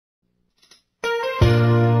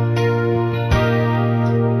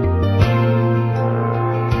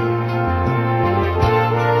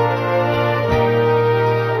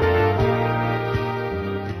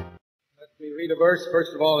verse,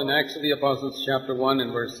 first of all, in Acts of the Apostles, chapter 1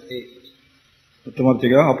 and verse 8.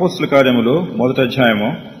 మొట్టమొదటిగా అపోస్తలుల కార్యములు మొదటి అధ్యాయము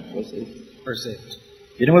Verse 8.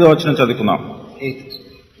 8వ వచనం చదువుకుందాం. 8.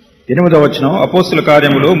 8వ వచనం అపోస్తలుల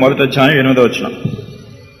కార్యములు మొదటి అధ్యాయం 8వ వచనం.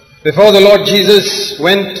 Before the Lord Jesus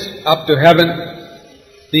went up to heaven,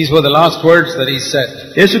 these were the last words that he said.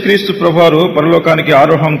 యేసుక్రీస్తు ప్రభువారు పరలోకానికి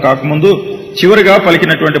ఆరోహణం కాకముందు చివరిగా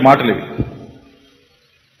పలికినటువంటి మాటలు ఇవి.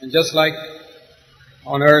 And just like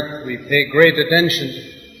on earth we pay great attention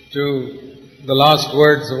to the last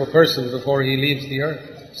words of a person before he leaves the earth.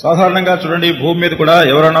 సాధారణంగా చూడండి, భూమి మీద కూడా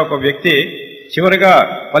ఎవరైనా ఒక వ్యక్తి చివరిగా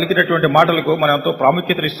పలికినటువంటి మాటలకు మనం ఎంతో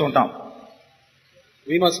ప్రాముఖ్యత ఇస్తూ ఉంటాం.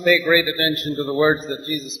 We must pay great attention to the words that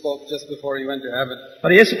Jesus spoke just before he went to heaven.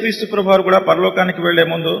 మరి యేసుక్రీస్తు ప్రభువారు కూడా పరలోకానికి వెళ్లే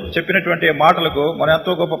ముందు చెప్పినటువంటి మాటలకు మనం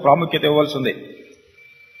ఎంతో గొప్ప ప్రాముఖ్యత ఇవ్వాల్సి ఉంది.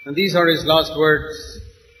 And these are his last words.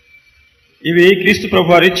 ఇవి క్రీస్తు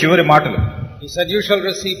ప్రభువారి చివరి మాటలు. He said, "You shall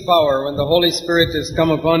receive power when the Holy Spirit is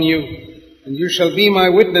come upon you, and you shall be my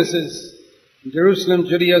witnesses in Jerusalem,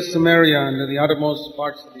 Judea, Samaria, and to the uttermost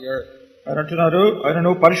parts of the earth." ఆయన అంటున్నారు,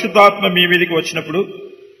 ఆయనను పరిశుద్ధాత్మ మీ మీదికి వచ్చినప్పుడు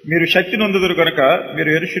మీరు శక్తి నొందుదురు కనుక మీరు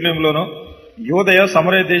యెరూషలేములోను యూదయ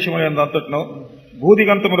సమరయ దేశములంతటను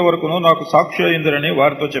భూదిగంతముల వరకును నాకు సాక్షి అయిందిరని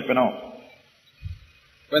వారితో చెప్పెను.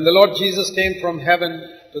 When the Lord Jesus came from heaven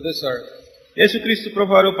to this earth, యేసుక్రీస్తు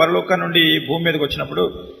ప్రభువారు పరలోకం నుండి భూమి మీదకి వచ్చినప్పుడు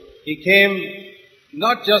he came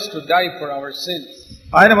not just to die for our sins.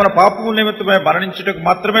 ఆయన మన పాపముల నిమిత్తమై మరణించుటకు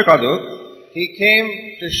మాత్రమే కాదు, he came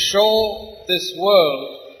to show this world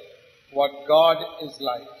what God is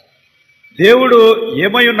like. దేవుడు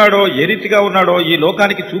ఏమై ఉన్నాడో, ఏ రీతిగా ఉన్నాడో ఈ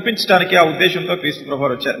లోకానికి చూపించడానికి ఆ ఉద్దేశంతో క్రీస్తు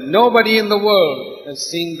ప్రభువారు వచ్చారు. Nobody in the world has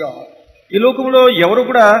seen God. ఈ లోకంలో ఎవరు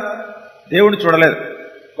కూడా దేవుడిని చూడలేదు.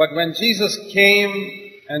 But when Jesus came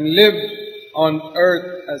and lived on earth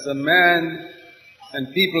as a man and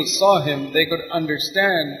people saw him, they could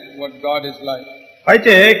understand what God is like.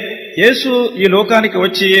 అయితే యేసు ఈ లోకానికి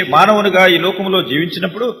వచ్చి మానవునిగా ఈ లోకంలో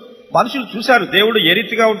జీవించినప్పుడు మనుషులు చూశారు దేవుడు ఏ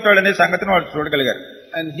రీతిగా ఉంటాడనే సంగతిని వాళ్ళు చూడగలిగారు.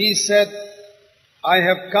 And he said, "I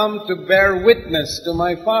have come to bear witness to my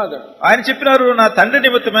Father." ఆయన చెప్పినారు, నా తండ్రి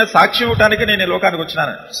నిమిత్తమే సాక్ష్యం ఇవ్వడానికి నేను ఈ లోకానికి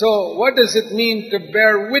వచ్చినాను. So what does it mean to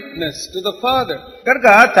bear witness to the Father? కనుక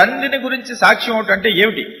తండ్రిని గురించి సాక్ష్యం ఇవ్వటం అంటే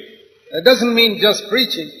ఏమిటి? It doesn't mean just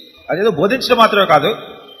preaching. అదేదో బోధించడం మాత్రమే కాదు,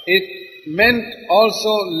 it meant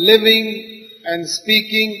also living and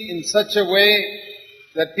speaking in such a way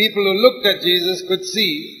that people who looked at Jesus could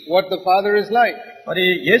see what the Father is like. మరి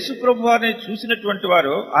యేసు ప్రభువారిని చూసినటువంటి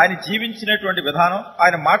వారు, ఆయన జీవించినటువంటి విధానం,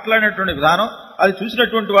 ఆయన మాట్లాడినటువంటి విధానం, అది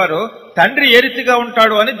చూసినటువంటి వారు తండ్రి ఏ రీతిగా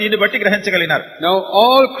ఉంటాడు అని దీన్ని బట్టి గ్రహించగలిగినారు. Now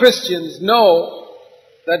all Christians know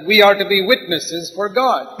that we are to be witnesses for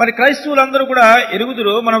God. మరి క్రైస్తవులందరూ కూడా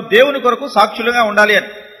ఎరుగుదురు మనం దేవుని కొరకు సాక్షులుగా ఉండాలి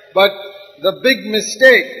అని. But the big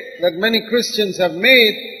mistake that many Christians have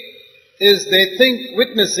made is they think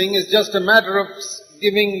witnessing is just a matter of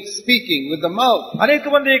speaking with the mouth. అనేక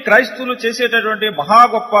మంది క్రైస్తవులు చేసేటటువంటి మహా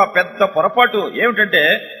గొప్ప పెద్ద పొరపాటు ఏమిటంటే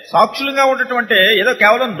సాక్షులుగా ఉండటం అంటే ఏదో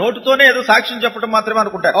కేవలం నోటితోనే ఏదో సాక్ష్యం చెప్పడం మాత్రమే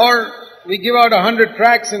అనుకుంటారు. Or we give out 100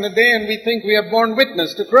 tracts in a day and we think we have borne witness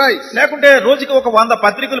to Christ. లేకుంటే రోజుకి ఒక 100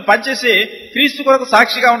 పత్రికలు పంచేసి క్రీస్తు కొరకు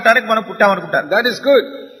సాక్షిగా ఉండడానికి మనం పుట్టామనుకుంటారు. That is good.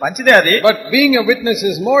 మంచిదే అది. But being a witness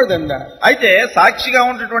is more than that. అయితే సాక్షిగా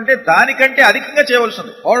ఉండటం దానికంటే అధికంగా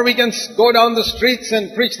చేయవలసింది. Or we can go down the streets and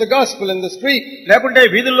preach the gospel in the street. లేకుంటే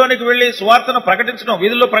వీధుల్లోనికి వెళ్లి సువార్తను ప్రకటించడం,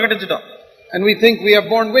 వీధుల్లో ప్రకటించడం. And we think we have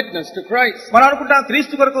borne witness to Christ. మనం అనుకుంటాం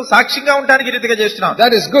క్రీస్తు కొరకు సాక్షిగా ఉండడానికి ఈ రీతిగా చేస్తున్నాం.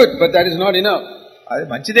 That is good, but that is not enough. అది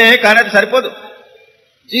మంచిదే, కానీ అది సరిపోదు.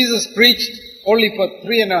 Jesus preached only for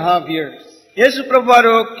 3.5 years. యేసు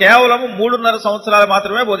ప్రభువారు కేవలం 3.5 సంవత్సరాలు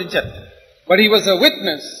మాత్రమే బోధించారు. But he was a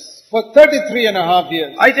witness for 33.5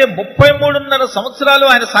 years. అయితే 33.5 సంవత్సరాలు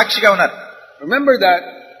ఆయన సాక్షిగా ఉన్నారు. Remember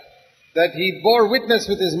that he bore witness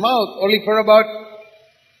with his mouth only for about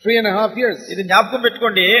 3.5 years. ఇది జ్ఞాపకం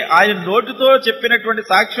పెట్టుకోండి, ఆయన నోటితో చెప్పినటువంటి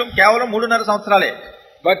సాక్ష్యం కేవలం 3.5 సంవత్సరాలే.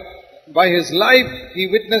 But by his life he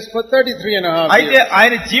witnessed for 33.5 years. అయితే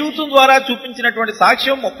ఆయన జీవితం ద్వారా చూపించినటువంటి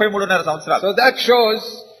సాక్ష్యం 33.5 సంవత్సరాలు. So that shows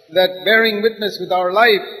that bearing witness with our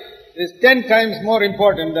life is 10 times more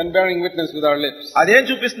important than bearing witness with our lips. అదేం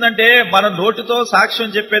చూపిస్తుందంటే మన నోటితో సాక్ష్యం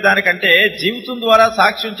చెప్పేదానికంటే జీవితం ద్వారా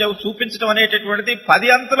సాక్ష్యం చూపించడం అనేటటువంటిది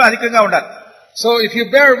 10 అంతలు అధికంగా ఉండాలి. So if you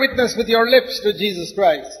bear witness with your lips to Jesus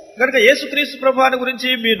Christ, కనుక యేసుక్రీస్తు ప్రభువాని గురించి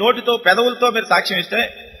మీ నోటితో పెదవులతో మీరు సాక్ష్యం ఇస్తే,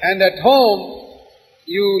 and at home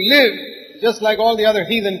you live just like all the other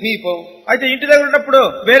heathen people, అయితే ఇంటి దగ్గర ఉన్నప్పుడు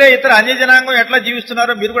వేరే ఇతర అన్య జనాంగం ఎట్లా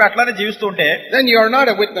జీవిస్తున్నారో మీరు కూడా అట్లానే జీవిస్తూ ఉంటే, then you are not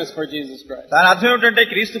a witness for Jesus Christ. దాని అర్థం ఏమిటంటే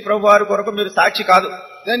క్రీస్తు ప్రభువారి కొరకు మీరు సాక్షి కాదు.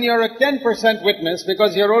 Then you are a 10% witness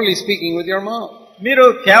because you are only speaking with your mouth. మీరు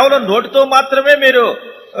కేవలం నోటితో మాత్రమే మీరు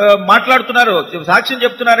మాట్లాడుతున్నారు, సాక్ష్యం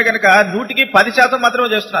చెప్తున్నారు కనుక 100% మాత్రమే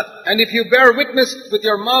చేస్తున్నారు. And if you bear witness with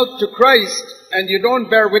your mouth to Christ and you don't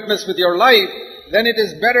bear witness with your life, then it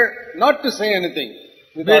is better not to say anything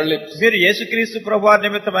with our lips. మీరు యేసుక్రీస్తు ప్రభువారి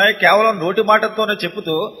నిమిత్తమై కేవలం నోటి మాటతోనే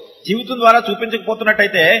చెప్పుతూ జీవితం ద్వారా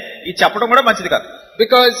చూపించకపోతున్నట్టయితే ఈ చెప్పడం కూడా మంచిది కాదు.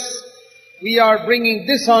 Because we are bringing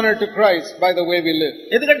dishonor to Christ by the way we live.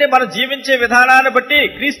 ఎందుకంటే మనం జీవించే విధానాన్ని బట్టి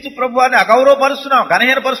క్రీస్తు ప్రభువారిని అగౌరవపరుస్తున్నాం,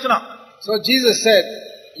 గణహీనపరుస్తున్నాం. So Jesus said,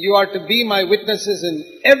 you are to be my witnesses in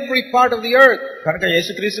every part of the earth. కనుక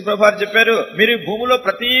యేసుక్రీస్తు ప్రభువారు చెప్పారు, మీరు భూమిలో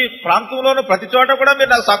ప్రతి ప్రాంతంలోనూ ప్రతి చోట కూడా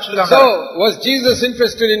మీరు నాకు సాక్షులుగా ఉండాలి. So was Jesus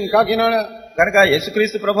interested in Kakinada? కనుక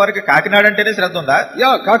యేసుక్రీస్తు ప్రభువారికి కాకినాడ అంటేనే శ్రద్ధ ఉందా?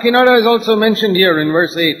 Yeah, Kakinada is also mentioned here in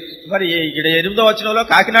verse 8. మరి ఇక్కడ 8వ వచనంలో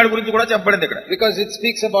కాకినాడ గురించి కూడా చెప్పబడింది ఇక్కడ. Because it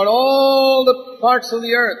speaks about all the parts of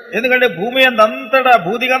the earth. ఎందుకంటే భూమి అంతటా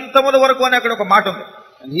భూదిగంతముల వరకు అని అక్కడ ఒక మాట ఉంది.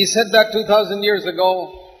 And he said that 2000 years ago.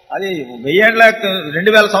 అది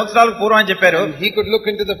 2000 సంవత్సరాలకు పూర్వం అని చెప్పారు. He could look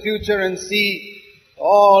into the future and see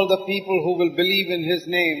all the people who will believe in his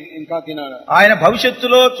name in Kakinada. ఆయన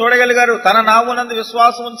భవిష్యత్తులో చూడగలిగారు తన నామమునందు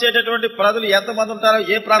విశ్వాసం ఉంచేటటువంటి ప్రజలు ఎంతమంది ఉంటారో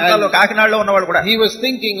ఏ ప్రాంతాల్లో కాకినాడలో ఉన్నవాళ్ళు కూడా. He was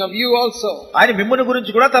thinking of you also. ఆయన మిమ్ముని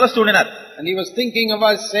గురించి కూడా తలస్తూడినారు. And he was thinking of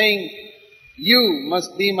us, saying, you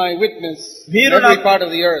must be my witness in every part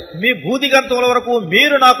of the earth. మీ భూదిగంతముల వరకు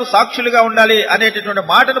మీరు నాకు సాక్షులుగా ఉండాలి అనేటటువంటి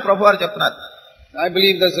మాటను ప్రభువారు చెప్తున్నారు. I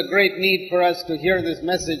believe there's a great need for us to hear this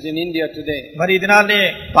message in India today. మరి ఈ దినాన్ని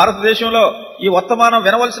భారతదేశంలో ఈ వర్తమానం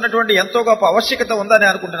వినవలసినటువంటి ఎంతో గొప్ప ఆవశ్యకత ఉందని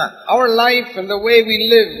అనుకుంటున్నాను. Our life and the way we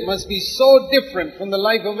live must be so different from the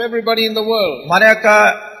life of everybody in the world. మన యొక్క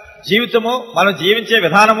జీవితము, మనం జీవించే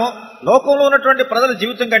విధానము లోకంలో ఉన్నటువంటి ప్రజల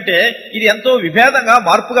జీవితం కంటే ఇది ఎంతో విభేదంగా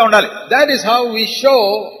మార్పుగా ఉండాలి. That is how we show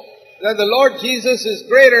that the Lord Jesus is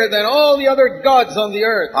greater than all the other gods on the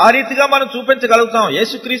earth. ఆ రీతిగా మనం చూపించగలుగుతాం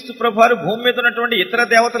యేసుక్రీస్తు ప్రభువారు భూమి మీద ఉన్నటువంటి ఇతర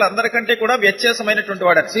దేవతలందరికంటే కూడా వ్యత్యాసమైనటువంటి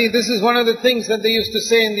వాడు. See, this is one of the things that they used to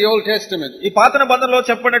say in the Old Testament. ఈ పాత నిబంధనలో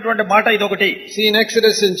చెప్పినటువంటి మాట ఇదొకటి. See in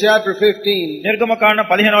Exodus in chapter 15. నిర్గమకాండ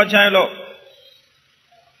 15వ అధ్యాయంలో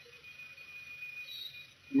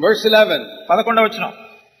verse 11. 11వ వచనం.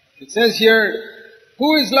 It says here, who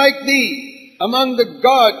is like thee among the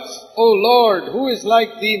gods, O Lord, who is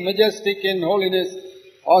like thee, majestic in holiness,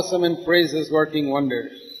 awesome in praises, working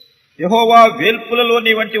wonders. యెహోవా వేల్పులలో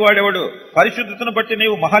నీ వంటి వాడెవడు? పరిశుద్ధతను బట్టి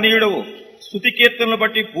నీవు మహనీయుడవు, స్తుతి కీర్తనలు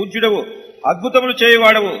బట్టి పూజ్యుడవు, అద్భుతములు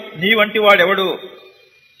చేయవాడవు, నీ వంటి వాడెవడు?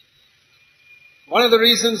 One of the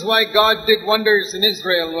reasons why God did wonders in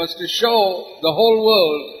Israel was to show the whole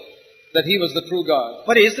world that he was the true God.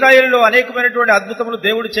 మరి ఇశ్రాయేలులో అనేకమైనటువంటి అద్భుతములు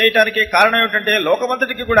దేవుడు చేయడానికి కారణం ఏమిటంటే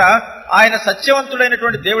లోకమంతటికి కూడా ఆయన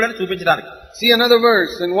సత్యవంతుడైనటువంటి దేవుడని చూపించడానికి. See another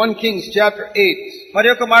verse in 1 Kings chapter 8.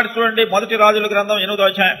 మరి ఒక మాట చూడండి, మొదటి రాజుల గ్రంథం 8వ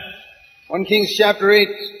అధ్యాయం. 1 Kings chapter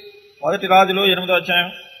 8. మొదటి రాజులు 8వ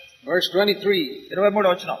అధ్యాయం verse 23. 23వ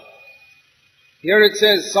వచనం. Here it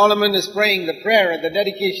says Solomon is praying the prayer at the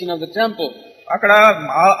dedication of the temple. అక్కడ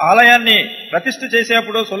ఆలయాన్ని ప్రతిష్ఠ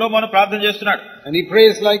చేసేప్పుడు సొలొమోను ప్రార్థన చేస్తున్నాడు. And he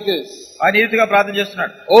prays like this. ఆయన ఈ రీతిగా ప్రార్థన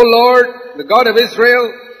చేస్తున్నాడు. O Lord, the God of Israel,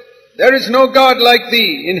 there is no God like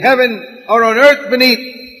thee in heaven or on earth beneath,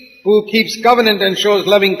 who keeps covenant and shows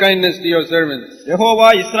loving kindness to your servants. యెహోవా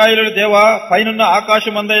ఇశ్రాయేలు దేవా, పైనున్న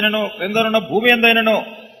ఆకాశమందైనను క్రిందనున్న భూమి అందైనను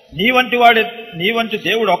నీ వంటి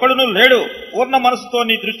దేవుడు ఒకడును లేడు. పూర్ణ మనసుతో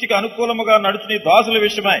నీ దృష్టికి అనుకూలముగా నడుచు నీ దాసుల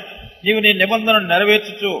విషయమై నీవు నీ నిబంధనను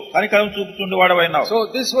నెరవేర్చుచు కనికరం చూపుచుండు వాడవైనావు. So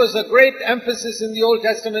this was a great emphasis in the Old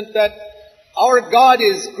Testament that our God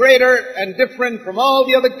is greater and different from all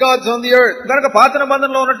the other gods on the earth. కనుక పాత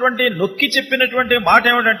నిబంధనలో ఉన్నటువంటి నొక్కి చెప్పినటువంటి మాట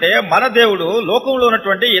ఏమిటంటే మన దేవుడు లోకంలో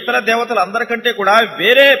ఉన్నటువంటి ఇతర దేవతల అందరికంటే కూడా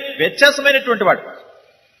వేరే వ్యత్యాసమైనటువంటి వాడు.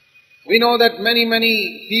 We know that many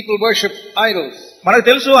people worship idols. మనకు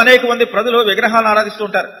తెలుసు అనేక మంది ప్రజలు విగ్రహాలను ఆరాధిస్తూ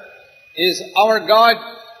ఉంటారు. Is our God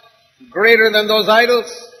greater than those idols?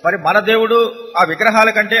 మరి మన దేవుడు ఆ విగ్రహాల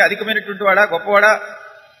కంటే అధికమైనటువంటి వాడా, గొప్పవాడా?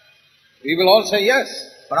 We will all say yes.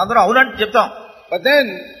 మనందరం అవునంటే చెప్తాం. But then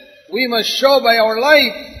we must show by our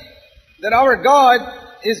life that our God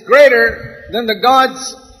is greater than the gods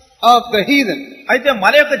of the heathen. అయితే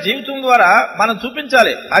మన యొక్క జీవితం ద్వారా మనం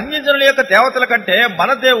చూపించాలి అన్యజనుల యొక్క దేవతల కంటే మన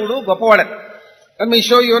దేవుడు గొప్పవాడని. Let me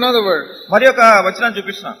show you another verse. మరి ఒక వచనం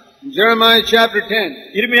చూపిస్తున్నాను. Jeremiah chapter 10.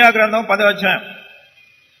 ఇర్మియా గ్రంథం 10వ అధ్యాయం.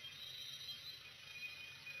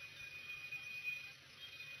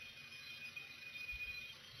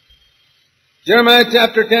 Jeremiah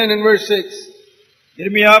chapter 10 and verse 6.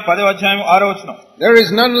 ఇర్మియా 10వ అధ్యాయం 6వ వచనం. There is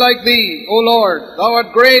none like thee, O Lord. Thou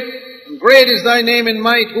art great, and great is thy name in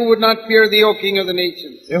might. Who would not fear thee, O King of the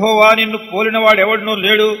nations? యెహోవా నిన్ను పోలినవాడు ఎవడునూ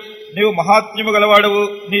లేడు. నీవు మహాత్మ్యము గలవాడవు.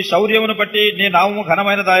 నీ శౌర్యమును బట్టి నీ నామము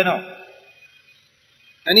ఘనమైనదాయను.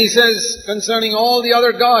 And he says concerning all the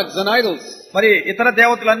other gods and idols. మరి ఇతర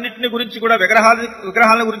దేవతలన్నింటిని గురించి కూడా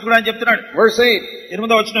విగ్రహాల గురించి కూడా ఆయన చెప్తున్నాడు. Verse 8.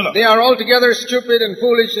 8వ వచనంలో, They are altogether stupid and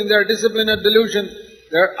foolish in their discipline and delusion.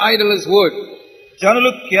 Their idol is wood.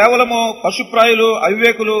 జనులు కేవలము పశుప్రాయులు,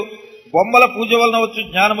 అవివేకులు, బొమ్మల పూజ వలన వచ్చు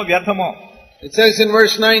జ్ఞానము వ్యర్థము. It says in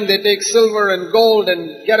verse 9, they take silver and gold and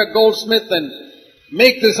get a goldsmith and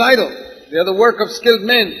make this idol. They are the work of skilled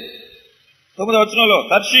men. 9వ వచనంలో,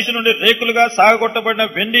 తర్షీషు నుండి రేకులుగా సాగగొట్టబడిన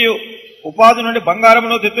వెండియు, ఉపాధి నుండి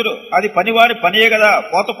బంగారమును తెత్తురు. అది పనివాడి పనియే కదా,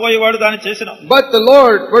 పోతపోయేవాడు దాన్ని చేసిన. But the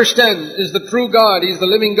Lord, verse 10, is the true God. He is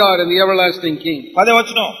the living God and the everlasting King. 10వ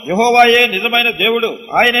వచనం, యెహోవాయే నిజమైన దేవుడు,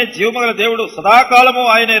 ఆయనే జీవముగల దేవుడు, సదాకాలము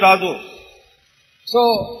ఆయనే రాజు. So,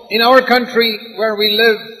 in our country where we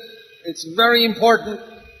live, it's very important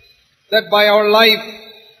that by our life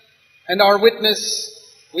and our witness,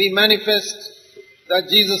 we manifest that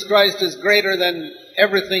Jesus Christ is greater than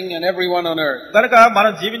everything and everyone on earth. కనుక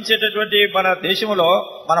మనం జీవించేటటువంటి మన దేశంలో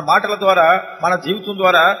మన మాటల ద్వారా, మన జీవితం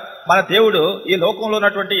ద్వారా మన దేవుడు ఈ లోకంలో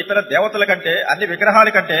ఉన్నటువంటి ఇతర దేవతల కంటే, అన్ని విగ్రహాల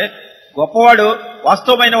కంటే గొప్పవాడు,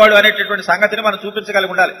 వాస్తవమైన వాడు అనేటటువంటి సంగతిని మనం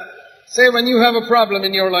చూపించగలిగి ఉండాలి. Say when you have a problem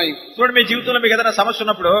in your life, చూడండి, మీ జీవితంలో మీకు ఏదైనా సమస్య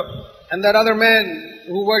ఉన్నప్పుడు, and that other man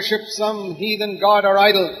who worships some heathen god or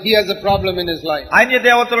idol, he has a problem in his life. అన్య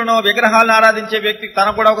దేవతలను, విగ్రహాలను ఆరాధించే వ్యక్తికి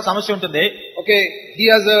తనకు కూడా ఒక సమస్య ఉంటుంది. Okay,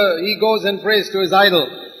 he goes and prays to his idol.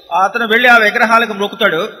 అతను వెళ్లి ఆ విగ్రహాలకు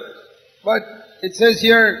మొక్కుతాడు. But it says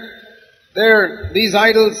here, these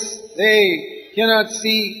idols, they cannot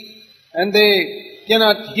see and they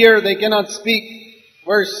cannot hear, they cannot speak.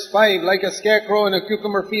 Verse 5, like a scarecrow in a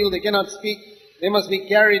cucumber field, they cannot speak, they must be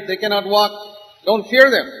carried, they cannot walk. Don't fear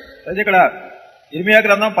them. ఇక్కడ ఇర్మియా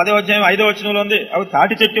గ్రంథం 10వ అధ్యాయం 5వ వచనంలో ఉంది, అవి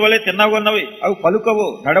తాటి చెట్టు వలె తిన్నగొన్నవి, అవి పలుకవు,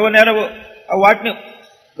 నడవనేరవు,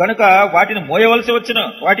 వాటిని మోయవలసి వచ్చిన,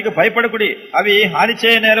 వాటికి భయపడకుడి, అవి హాని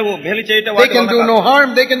చేయనేరవు, మేలు చేయటం. They can do no harm,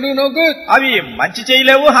 they can do no good. అవి మంచి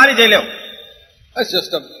చేయలేవు, హాని చేయలేవు. That's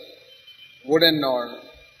just a wooden or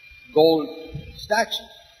gold statue.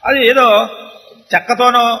 అది ఏదో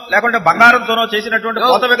చెక్కతోనో లేకుంటే బంగారంతోనో చేసినటువంటి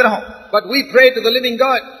పోత విగ్రహం. But we pray to the living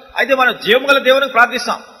God. అయితే మనం జీవముగల దేవునికి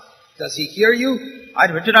ప్రార్థిస్తాం. Does he hear you?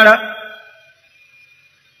 ఆయన వింటున్నాడా?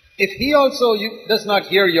 If he also does not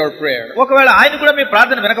hear your prayer, ఒకవేళ ఆయన కూడా మీ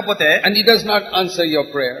ప్రార్థన వినకపోతే, and he does not answer your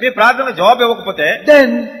prayer, మీ ప్రార్థనకు జవాబు ఇవ్వకపోతే, then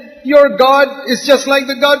your God is just like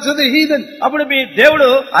the gods of the heathen. అప్పుడు మీ దేవుడు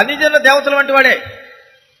అన్ని జనుల దేవతల వంటి వాడే.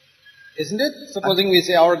 Isn't it? Supposing we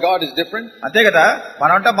say our God is different. అంతే కదా,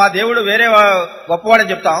 మనం అంటే మా దేవుడు వేరే గొప్పవాడని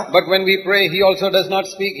చెప్తాం. But when we pray, he also does not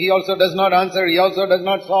speak, he also does not answer, he also does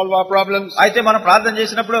not solve our problems. అయితే మనం ప్రార్థన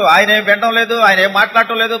చేసినప్పుడు ఆయన ఏం వినడం లేదు, ఆయన ఏం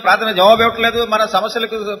మాట్లాడటం లేదు, ప్రార్థన జవాబు ఇవ్వటం లేదు, మన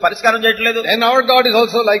సమస్యలకు పరిష్కారం చేయటం లేదు. And our God is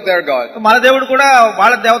also like their God. మన దేవుడు కూడా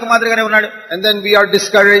వాళ్ళ దేవత మాదిరిగానే ఉన్నాడు. And then we are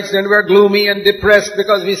discouraged and we are gloomy and depressed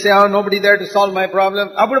because we say, nobody there to solve my problem.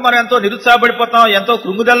 అప్పుడు మనం ఎంతో నిరుత్సాహపడిపోతాం, ఎంతో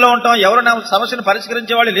కృంగుదల్లో ఉంటాం, ఎవరు నా సమస్యను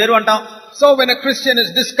పరిష్కరించే వాళ్ళు లేరు అంటాం. So when a Christian is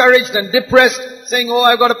discouraged and depressed, saying,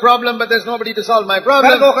 I've got a problem, but there's nobody to solve my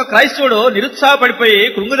problem. ఒక క్రైస్తవుడు నిరుత్సాహపడిపోయి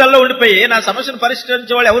కృంగుదల్లో ఉండిపోయి నా సమస్యను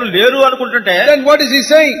పరిష్కరించే వాళ్ళు ఎవరు లేరు అనుకుంటుంటే, then what is he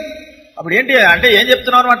saying? అప్పుడు ఏంటి అంటే ఏం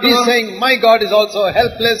చెప్తున్నాను అంటే, he is saying, my God is also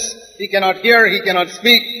helpless. He cannot hear, he cannot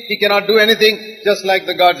speak, he cannot do anything, just like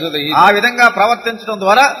the gods of the heathen. ఆ విధంగా ప్రవర్తించడం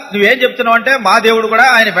ద్వారా నువ్వేం చెప్తున్నావు అంటే, మా దేవుడు కూడా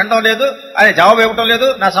ఆయన వినడం లేదు, ఆయన జవాబు ఇవ్వటం లేదు,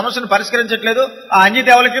 నా సమస్యను పరిష్కరించట్లేదు, ఆ అన్య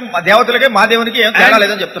దేవతలకి మా దేవునికి ఏం తేడా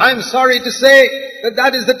లేదని చెప్తున్నా. I'm sorry to say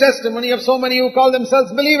that is the testimony of so many who call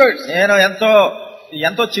themselves believers. నేను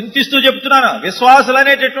ఎంతో చింతిస్తూ చెప్తున్నాను, విశ్వాసులు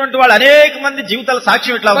అనేటటువంటి వాళ్ళు అనేక మంది జీవితాల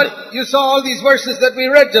సాక్ష్యం ఇట్లా ఉంది. You saw all these verses that we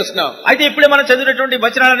read just now. అయితే ఇప్పుడే మనం చదివినటువంటి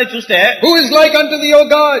వచనాలని చూస్తే, who is like unto thee, O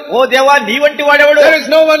God? ఓ దేవా, నీ వంటి వాడెవడు? There is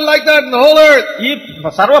no one like that in the whole earth. ఈ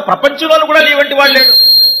సర్వ ప్రపంచంలో కూడా నీ వంటి వాడు లేడు.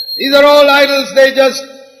 These are all idols.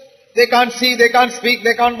 They can't see, they can't speak,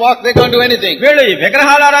 they can't walk, they can't do anything. వీళ్ళు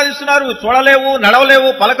విగ్రహాలు ఆరాధిస్తున్నారు, చూడలేవు, నడవలేవు,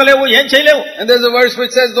 పలకలేవు, ఏం చేయలేవు. And there's a verse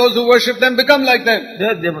which says those who worship them become like them.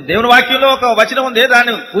 దేవుని వాక్యంలో ఒక వచనం ఉంది,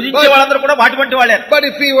 దాన్ని పూజించే వాళ్ళందరూ కూడా వాటి వంటి వాళ్ళే. But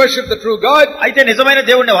if we worship the true God, అయితే నిజమైన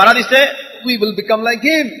దేవుణ్ణి ఆరాధిస్తే we will become like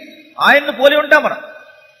him. ఆయన్ను పోలి ఉంటాం మనం.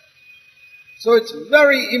 So it's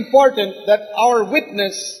very important that our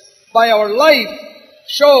witness by our life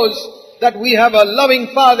shows that we have a loving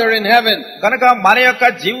Father in heaven. కనుక మన యొక్క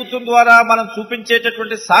జీవితం ద్వారా మనం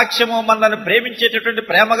చూపించేటటువంటి సాక్ష్యము, మనల్ని ప్రేమించేటటువంటి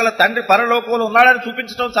ప్రేమగల తండ్రి పరలోకంలో ఉన్నాడని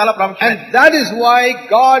చూపించడం చాలా ప్రాముఖ్యం. And that is why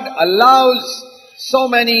God allows so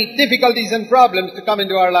many difficulties and problems to come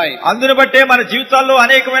into our life. అందుని బట్టే మన జీవితాల్లో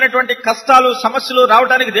అనేకమైనటువంటి కష్టాలు, సమస్యలు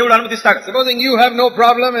రావడానికి దేవుడు అనుమతిస్తాడు. Supposing you have no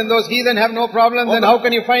problem and those heathen have no problem, then how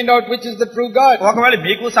can you find out which is the true God? ఒకవేళ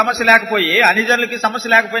మీకు సమస్య లేకపోయి అన్ని జనులకి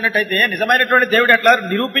సమస్య లేకపోయినట్టయితే నిజమైనటువంటి దేవుడు ఎట్లా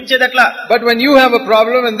నిరూపించేది ఎట్లా? But when you have a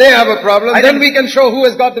problem and they have a problem, then we can show who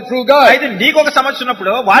has got the true God. అయితే నీకు ఒక సమస్య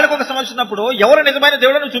ఉన్నప్పుడు, వాళ్ళకు ఒక సమస్య ఉన్నప్పుడు ఎవరు నిజమైన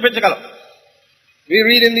దేవుడు నువ్వు చూపించగలవు. We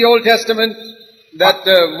read in the Old Testament that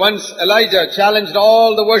once Elijah challenged all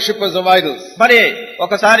the worshippers of idols. మరి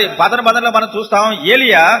ఒకసారి బదనలో మనం చూస్తాం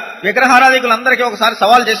ఏలియా విగ్రహారాధికులందరికీ ఒకసారి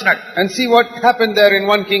సవాల్ చేసినాడు. And see what happened there in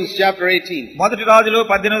 1 Kings chapter 18. మొదటి రాజులు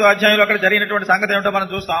 18వ అధ్యాయంలో అక్కడ జరిగినటువంటి సంగతి ఏమిటో మనం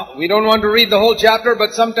చూస్తాం. We don't want to read the whole chapter,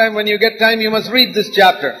 but sometime when you get time you must read this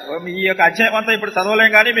chapter. ఈ యొక్క అధ్యాయం అంతా ఇప్పుడు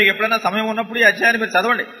చదవలేం కానీ మీకు ఎప్పుడైనా సమయం ఉన్నప్పుడు ఈ అధ్యాయాన్ని మీరు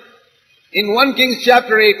చదవండి. In 1 Kings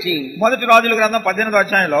chapter 18, మొదటి రాజుల గ్రంథం 18వ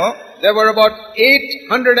అధ్యాయంలో there were about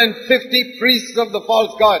 850 priests of the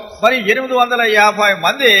false gods. మరి 850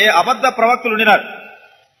 మంది అబద్ధ ప్రవక్తలు ఉన్నారు.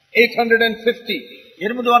 850.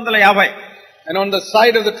 850. And on the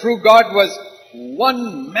side of the true God was one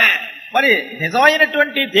man. మరి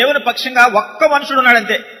నిజమైనటువంటి దేవుని పక్షంగా ఒక్క మనుషుడు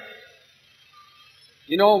ఉన్నాడంతే.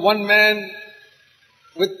 You know, one man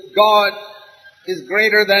with God is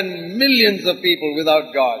greater than millions of people without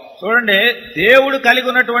God. చూడండి, దేవుడు కలిగి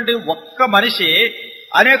ఉన్నటువంటి ఒక్క మనిషి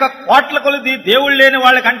అనేక కోట్ల కొలది దేవుడు లేని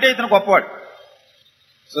వాళ్ళకంటే ఇతను గొప్పవాడు.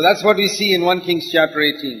 So that's what we see in 1 Kings chapter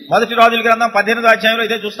 18. మొదటి రాజుల గ్రంథం 18వ అధ్యాయంలో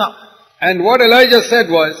ఇదే చూస్తాం. And what Elijah said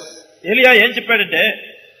was, ఎలియా ఏం చెప్పాడంటే,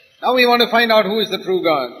 now we want to find out who is the true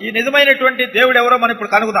God. ఈ నిజమైనటువంటి దేవుడు ఎవరో మనం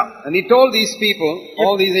ఇప్పుడు కనుగొదాం. And he told these people,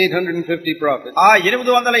 all these 850 prophets. ఆ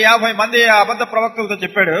 850 మంది అబద్ధ ప్రవక్తలతో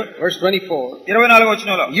చెప్పాడు. Verse 24. 24వ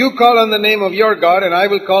వచనంలో, you call on the name of your God and I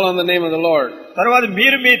will call on the name of the Lord. తర్వాత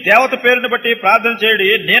మీరు మీ దేవత పేరును బట్టి ప్రార్థన చేయండి,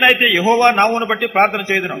 నేనైతే యెహోవా నామమును బట్టి ప్రార్థన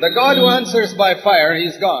చేయుదును. The God who answers by fire, he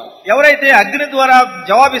is God. ఎవరైతే అగ్ని ద్వారా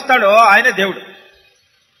జవాబిస్తాడో ఆయనే దేవుడు.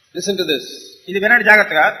 Listen to this. ఇది వినండి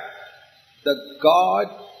జాగ్రత్తగా. The God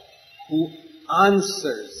who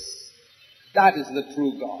answers, that is the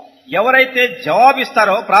true God. ఎవరైతే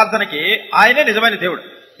జవాబిస్తారో ప్రార్థనకి ఆయనే నిజమైన దేవుడు.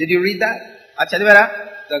 Did you read that? అది చదివారా?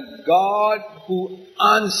 The God who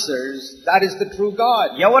answers, that is the true God.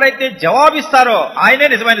 ఎవరైతే జవాబిస్తారో ఆయనే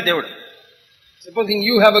నిజమైన దేవుడు. Supposing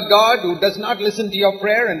you have a God who does not listen to your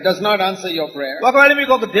prayer and does not answer your prayer. ఒకవేళ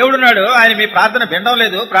మీకు ఒక దేవుడు ఉన్నాడు, ఆయన మీ ప్రార్థన వినడం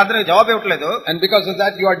లేదు, ప్రార్థనకు జవాబు ఇవ్వట్లేదు. And because of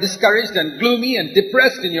that you are discouraged and gloomy and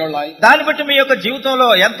depressed in your life. దాన్ని బట్టి మీ యొక్క జీవితంలో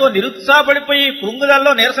ఎంతో నిరుత్సాహపడిపోయి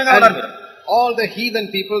కృంగుదలలో నీరసంగా ఉన్నారు మీరు. All the heathen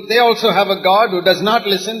people, they also have a God who does not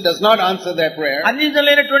listen, does not answer their prayer.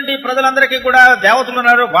 అన్నిజనులైనటువంటి ప్రజలందరికీ కూడా దేవతలు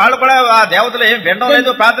ఉన్నారు, వాళ్ళు కూడా ఆ దేవతలు ఏం వినడం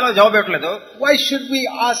లేదు, ప్రార్థనకు జవాబు ఇవ్వట్లేదు. Why should we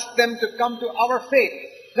ask them to come to our faith?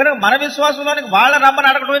 కనుక మన విశ్వాసంలోనికి వాళ్ళ రమ్మని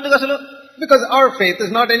అడగడం ఎందుకు అసలు? Because our faith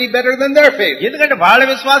is not any better than their faith. ఎందుకంటే వాళ్ళ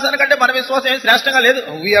విశ్వాసానికంటే మన విశ్వాసం ఏం శ్రేష్టంగా లేదు.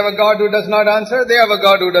 We have a God who does not answer, they have a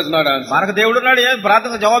God who does not answer. మనకు దేవుడు ఉన్నాడు, ఏం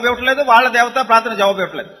ప్రార్థనకు జవాబు ఇవ్వట్లేదు, వాళ్ళ దేవత ప్రార్థన జవాబు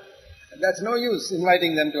ఇవ్వట్లేదు. That's no use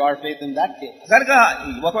inviting them to our faith in that case. కనుక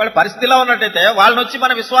ఒకవేళ పరిస్థితిలో ఉన్నట్టయితే వాళ్ళని వచ్చి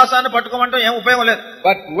మన విశ్వాసాన్ని పట్టుకోమంటాం ఏం ఉపయోగం లేదు.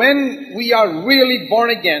 But when we are really born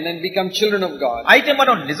again and become children of God, అయితే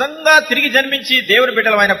మనం నిజంగా తిరిగి జన్మించి దేవుని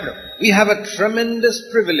బిడ్డలమైనప్పుడు we have a tremendous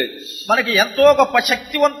privilege. మనకి ఎంతో గొప్ప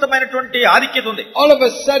శక్తివంతమైనటువంటి ఆధిక్యత ఉంది. All of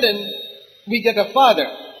a sudden we get a father.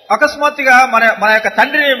 అకస్మాత్తుగా మన యొక్క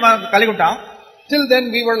తండ్రిని మనం కలిగి ఉంటాం. Till then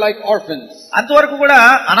we were like orphans. అంతవరకు కూడా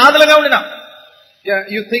అనాథలుగా ఉండినాం. Yeah,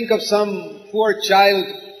 you think of some poor child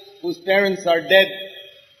whose parents are dead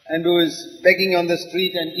and who is begging on the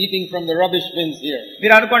street and eating from the rubbish bins here.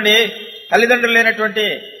 మీరు అనుకోండి, తల్లిదండ్రులు లేనటువంటి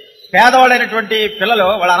పేదవాళ్ళైనటువంటి పిల్లలు,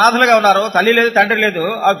 వాళ్ళు అనాథలుగా ఉన్నారు, తల్లి లేదు తండ్రి లేదు,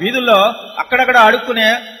 ఆ వీధుల్లో అక్కడక్కడ అడుక్కునే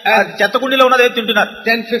చెత్తకుండీలో ఉన్నది తింటున్నారు.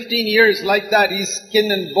 10-15 years like that, his skin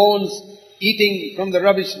and bones eating from the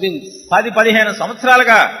rubbish bins. 10-15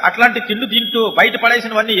 సంవత్సరాలుగా అట్లాంటి తిండి తింటూ బయట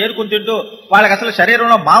పడేసినవన్నీ ఏరుకుని తింటూ వాళ్ళకి అసలు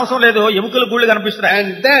శరీరంలో మాంసం లేదు, ఎముకలు గూళ్ళు కనిపిస్తున్నాయి. And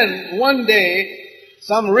then one day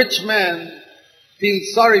some rich man feels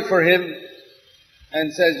sorry for him and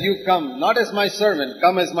says, you come not as my servant,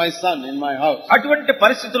 come as my son in my house. అటువంటి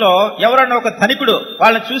పరిస్థితిలో ఎవరన్నా ఒక ధనికుడు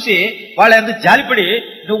వాళ్ళని చూసి వాళ్ళ ఎంత జాలిపడి,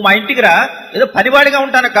 నువ్వు మా ఇంటికి రా, ఏదో పనివాడిగా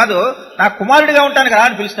ఉంటాను కాదు, నా కుమారుడిగా ఉంటాను కదా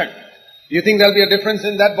అని పిలుస్తాడు. You think there'll be a difference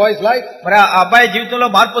in that boy's life? మరి ఆ అబ్బాయి జీవితంలో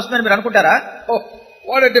మార్పు వస్తుందని మీరు అనుకుంటారా? Oh,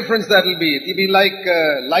 what a difference that will be. It will be like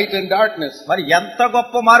light and darkness. మరి ఎంత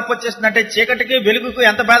గొప్ప మార్పు వచ్చేస్తుందంటే చీకటికి వెలుగుకు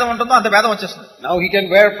ఎంత భేదం ఉంటుందో అంత భేదం వచ్చేస్తుంది. Now he can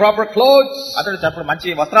wear proper clothes. అతడు అప్పుడు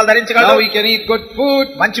మంచి వస్త్రాలు ధరించగలడు. Now he can eat good food.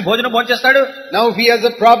 మంచి భోజనం భోంచేస్తాడు. Now if he has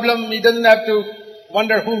a problem, he doesn't have to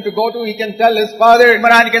wonder whom to go to. He can tell his father.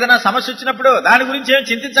 మరి ఆయనకి ఏదైనా సమస్య వచ్చినప్పుడు దాని గురించి ఏం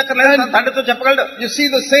చింతించక్కర్లేదు, తండ్రితో చెప్పగలడు. You see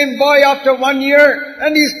the same boy after 1 year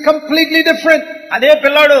and he's completely different. అదే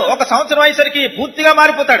పిల్లాడు ఒక సంవత్సరం అయ్యేసరికి పూర్తిగా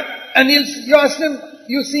మారిపోతాడు. And you ask him,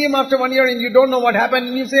 you see him after 1 year and you don't know what happened,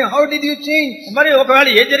 and you say, how did you change? మరి ఒకవేళ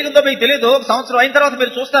ఏం జరిగిందో మీకు తెలియదు, ఒక సంవత్సరం అయిన తర్వాత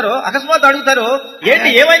మీరు చూస్తారు, అకస్మాత్ అడుగుతారు, ఏంటి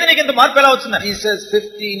ఏమైంది నీకు ఇంత మార్పు ఎలా వచ్చిందని. He says,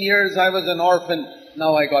 15 years I was an orphan,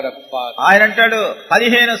 now I got a father. ఆయన అంటాడు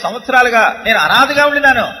 15 సంవత్సరాలుగా నేను అనాథగా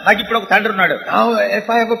ఉండినాను, నాకు ఇప్పుడు ఒక తండ్రి ఉన్నాడు. Now if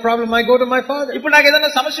I have a problem, I go to my father. ఇప్పుడు నాకు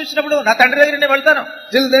ఏదైనా సమస్య వచ్చినప్పుడు నా తండ్రి దగ్గర నేను వెళ్తాను.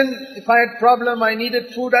 Till then, if I had problem, I needed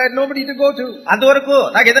food, I had nobody to go to. అంతవరకు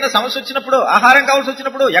నాకు ఏదైనా సమస్య వచ్చినప్పుడు, ఆహారం కావాల్సి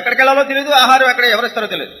వచ్చినప్పుడు ఎక్కడికి వెళ్ళాలో తెలియదు, ఆహారం ఎక్కడ ఎవరిస్తారో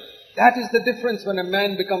తెలియదు. That is the difference when a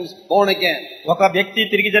man becomes born again. ఒక వ్యక్తి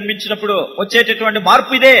తిరిగి జన్మించినప్పుడు వచ్చేటటువంటి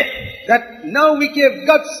మార్పు ఇదే. That now we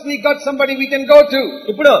got somebody we can go to.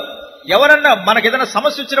 ఇప్పుడు ఎవరన్నా మనకి ఏదైనా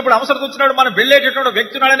సమస్య వచ్చినప్పుడు, అవసరం వచ్చినప్పుడు మనం వెళ్ళేటటువంటి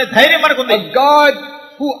వ్యక్తి ఉన్నాడనే ధైర్యం మనకుంది. A God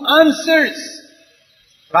who answers.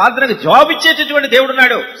 ప్రార్థనకు జవాబు ఇచ్చేటటువంటి దేవుడు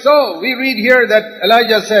ఉన్నాడు. So we read here that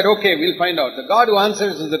Elijah said, okay, we'll find out. The God who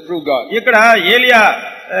answers is the true God. ఇక్కడ ఏలియా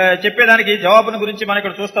చెప్పేదానికి జవాబును గురించి మనం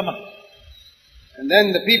ఇక్కడ చూస్తాం మనం. And then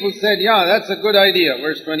the people said, yeah, that's a good idea.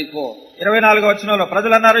 Verse 24. 24వ వచనంలో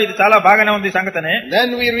ప్రజలు అన్నారు, ఇది చాలా బాగానే ఉంది సంగతనే. Then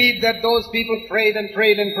we read that those people prayed and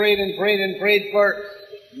prayed and prayed and prayed and prayed for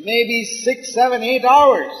maybe 6, 7, 8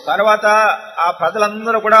 hours. తర్వాత ఆ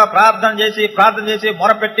ప్రజలందరూ కూడా ప్రార్థన చేసి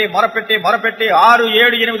మొరపెట్టి 6, 7,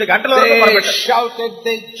 8 గంటల వరకు మొరపెట్టారు. They shouted,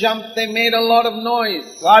 they jumped, they made a lot of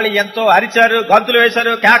noise. వాళ్ళు ఎంతో అరిచారు, గంతులు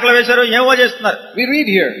వేశారు, కేకలు వేశారు, ఏమో చేస్తున్నారు. We read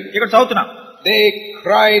here. ఇక్కడ చదువుతున్నాం. They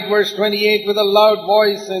cried, verse 28, with a loud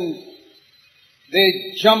voice, and they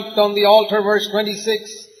jumped on the altar, verse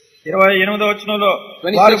 26. 28వ వచనంలో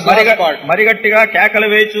మరిగట్టిగా కేకలు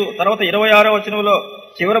వేయచ్చు. తర్వాత 26వ వచనంలో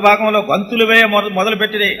చివరి భాగంలో గంతులు వేయ మొదలు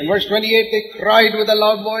పెట్టింది. Verse 28, they cried with a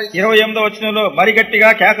loud voice. 28వ వచనంలో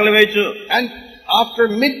మరిగట్టిగా కేకలు వేయచ్చు. And after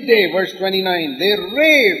midday, verse 29, they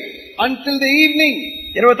raved until the evening.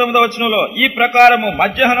 29వ వచనంలో ఈ ప్రకారము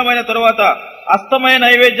మధ్యాహ్నమైన తరువాత అస్తమయ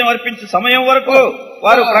నైవేద్యం అర్పించే సమయం వరకు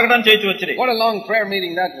వారు ప్రకటన చేయొచ్చు వచ్చింది. What a long prayer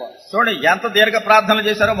meeting that was. చూడండి ఎంత దీర్ఘ ప్రార్థనలు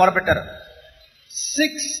చేశారో, మొరపెట్టారు.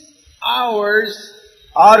 6 hours.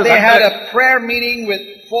 6 They had a prayer meeting with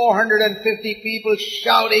 450 people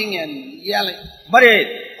shouting and yelling. మరి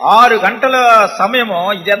 6 గంటల సమయము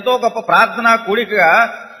ఇదెంతో గొప్ప ప్రార్థన కూడికగా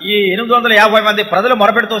ఈ 850 మంది ప్రజలు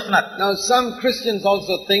మొరపెడుతూ వస్తున్నారు. Now some Christians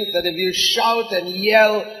also think that if you shout and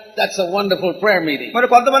yell, that's a wonderful prayer meeting. మరి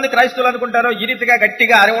కొంతమంది క్రైస్తవులు అనుకుంటారు ఈ రీతిగా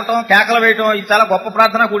గట్టిగా అరవటం, కేకలు వేయటం ఇది చాలా గొప్ప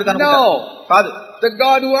ప్రార్థన కూడిక అనుకుంటారు. కాదు. The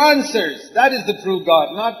God who answers, that is the true God,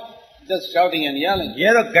 not just shouting and yelling.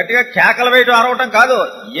 ఏదో గట్టిగా కేకలు వేయటం, అరవటం కాదు.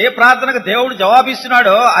 ఏ ప్రార్థనకు దేవుడు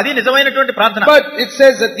జవాబిస్తున్నాడో అది నిజమైనటువంటి ప్రార్థన. But it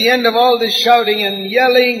says at the end of all this shouting and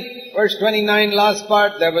yelling, verse 29, last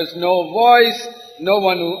part, there was no voice, no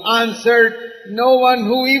one who answered, no one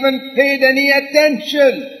who even paid any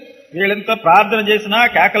attention. వీళ్ళంతా ప్రార్థన చేసినా,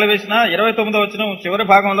 కేకలు వేసినా, 29వ వచనం చివరి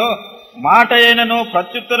భాగంలో మాట అయినను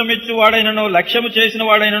ప్రత్యుత్తరం ఇచ్చు వాడైనను లక్ష్యము చేసిన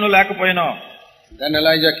వాడైనను లేకపోయినా. Then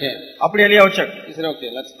Elijah came. అప్పుడు ఎలియా వచ్చాడు. He said,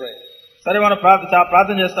 okay, let's pray. సరే మనం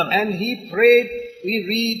ప్రార్థన చేస్తాను. And he prayed. We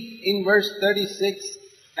read in verse 36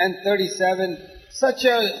 and 37 such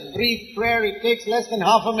a brief prayer, it takes less than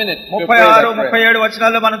half a minute. 36, 37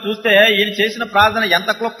 వచనాల్లో మనం చూస్తే ఈయన చేసిన ప్రార్థన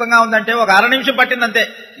ఎంత క్లుప్తంగా ఉందంటే ఒక అర నిమిషం పట్టింది అంతే.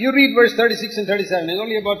 You read verse 36 and 37. It's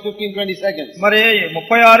only about 15-20 seconds. మరి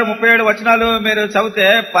 36, 37 వచనాలు మీరు చదివితే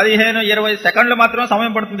 15-20 సెకండ్లు మాత్రం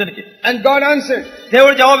సమయం పడుతుంది దీనికి. And God answered.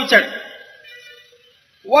 దేవుడు జవాబు ఇచ్చాడు.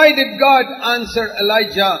 Why did God answer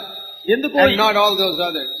Elijah ఎందుకు and not all those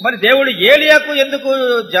others? మరి దేవుడు ఏలియాకు ఎందుకు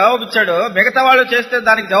జవాబు ఇచ్చాడు, మిగతా వాళ్ళు చేస్తే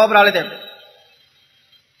దానికి జవాబు రాలేదండి?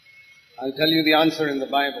 I'll tell you the answer in the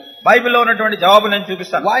Bible. బైబిల్లో ఉన్నటువంటి జవాబు నేను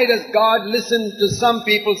చూపిస్తాను. Why does God listen to some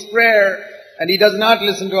people's prayer and he does not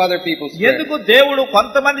listen to other people's prayer? ఎందుకు దేవుడు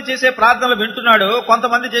కొంతమంది చేసే ప్రార్థనలు వింటున్నాడు,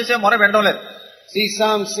 కొంతమంది చేసే మొర వినడం లేదు? See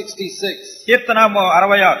Psalm 66. Keerthana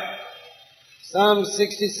 66. Psalm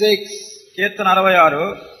 66 Keerthana 66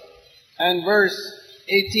 and verse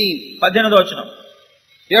 18. 18వ వచనం.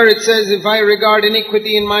 Here it says, if I regard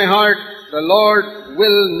iniquity in my heart, the Lord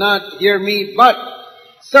will not hear me, but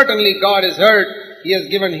certainly God has heard. He has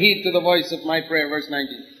given heed to the voice of my prayer. Verse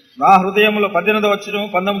 19. నా హృదయములో 18వ వచనం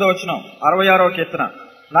 19వ వచనం 66వ కీర్తన.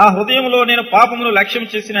 నా హృదయములో నేను పాపమును లక్ష్యం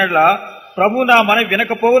చేసినట్లా ప్రభు నా మనవి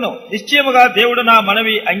వినకపోవును. నిశ్చయముగా దేవుడు నా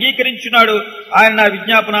మనవి అంగీకరించున్నాడు, ఆయన నా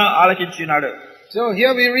విజ్ఞాపన ఆలకించున్నాడు. So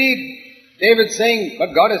here we read David saying, but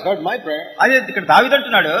God has heard my prayer. అదే ఇక్కడ దావీదు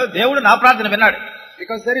అంటున్నాడు, దేవుడు నా ప్రార్థన విన్నాడు.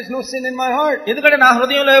 Because there is no sin in my heart. ఎందుకంటే నా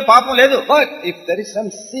హృదయంలో పాపం లేదు. But if there is some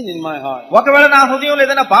sin in my heart, ఒకవేళ నా హృదయంలో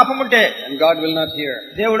ఏదైనా పాపం ఉంటే, and God will not hear.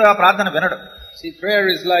 దేవుడు ఆ ప్రార్థన వినడు. See, prayer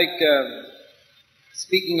is like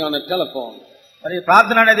speaking on a telephone. మరి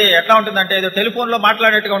ప్రార్థన అనేది ఎట్లా ఉంటుందంటే ఏదో టెలిఫోన్ లో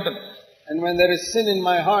మాట్లాడేట్టుగా ఉంటుంది. And when there is sin in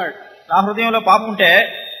my heart, నా హృదయంలో పాపం ఉంటే,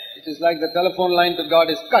 it is like the telephone line to God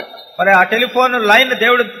is cut. మరి ఆ టెలిఫోన్ లైన్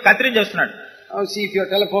దేవుడు కత్తిరించేస్తున్నాడు. Now see, if your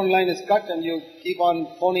telephone line is cut and you keep on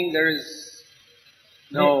phoning, there is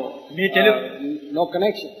no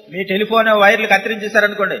connection. Me telephone వైర్లు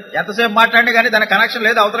కత్తిరించేశారనుకోండి, ఎంతసేపు మాట్లాడినా కానీ దాని connection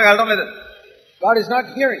లేదు, అవతల వెళ్ళడం లేదు. God is not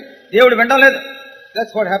hearing. దేవుడు వినడం లేదు.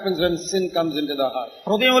 That's what happens when sin comes into the heart.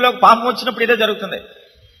 హృదయంలో పాపం వచ్చినప్పుడు ఇదే జరుగుతుంది.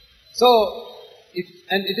 So,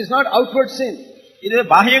 and it is not outward sin. ఇది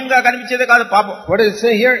బాహ్యంగా కనిపించేదే కాదు పాపం. What does it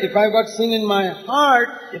say here? If I've got sin in my heart,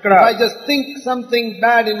 if I just think something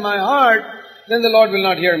bad in my heart, then the Lord will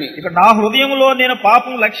not hear me. ఇక్కడ నా హృదయంలో నేను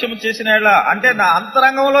పాపం లక్ష్యం చేసినట్లా అంటే నా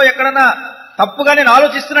అంతరంగంలో ఎక్కడన్నా తప్పుగా నేను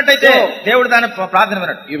ఆలోచిస్తున్నట్టయితే దేవుడు దాని ప్రార్థన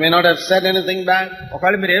వినడు. You may not have said anything bad.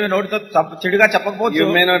 ఒకవేళ మీరు ఏమి నోటితో చెడుగా చెప్పకపోవచ్చు. You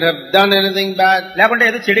may not have done anything bad. లేకుంటే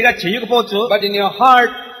ఏదో చెడుగా చేయకపోవచ్చు. But in your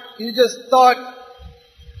heart, you just thought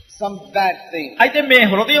some bad thing. అయితే మీ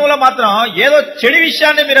హృదయంలో మాత్రం ఏదో చెడు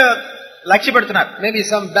విషయాన్ని మీరు లక్ష్య పెడుతున్నారు. Maybe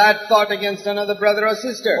some bad thought against another brother or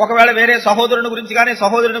sister. ఒకవేళ వేరే సహోదరుని గురించి కానీ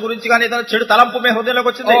సహోదరుని గురించి కానీ ఏదో చెడు తలంపు మీ హృదయంలోకి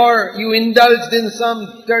వచ్చింది. Or you indulged in some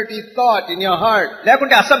dirty thought in your heart.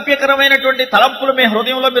 లేకుంటే అసభ్యకరమైనటువంటి తలంపులు మీ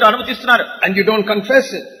హృదయంలో మీరు అనుమతిస్తున్నారు. And you don't confess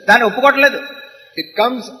it. దాన్ని ఒప్పుకోవట్లేదు. It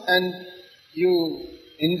comes and you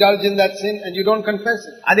indulge in that sin and you don't confess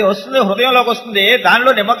it. అది వస్తుంది, హృదయంలోకి వస్తుంది,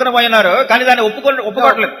 దానిలో నిమగ్నమైనారు కానీ దాన్ని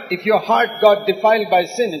ఒప్పుకోవట్లేదు. If your heart got defiled by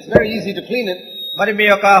sin, it's very easy to clean it. మరి మీ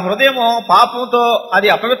యొక్క హృదయము పాపంతో అది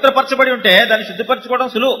అపవిత్రపరచబడి ఉంటే దాన్ని శుద్ధిపరచుకోవడం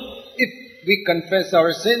సులువు. If we confess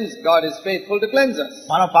our sins, God is faithful to cleanse us.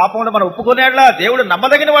 మన పాపంలో మనం ఒప్పుకునేట్లా దేవుడు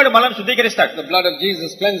నమ్మదగిన వాడు మనల్ని శుద్ధీకరిస్తాడు. The blood of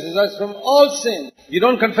Jesus cleanses us from all sin. You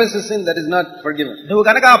don't confess a sin that is not forgiven. నువ్వు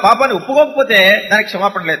కనుక ఆ పాపాన్ని ఒప్పుకోకపోతే దానికి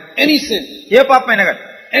క్షమాపణ లేదు. Any sin, ఏ పాపమైనా కానీ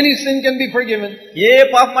any sin can be forgiven. ఏ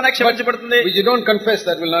పాపం మనకు క్షమించబడుతుంది. Which you don't confess,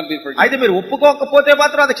 that will not be forgiven. అయితే మీరు ఒప్పుకోకపోతే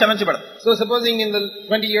మాత్రం అది క్షమించబడదు. So supposing in the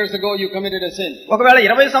 20 years ago you committed a sin. ఒకవేళ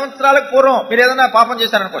 20 సంవత్సరాలకు పూర్వం మీరు ఏదైనా పాపం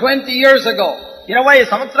చేశారనుకో. 20 years ago. 20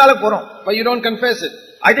 సంవత్సరాలకు పూర్వం. But you don't confess it.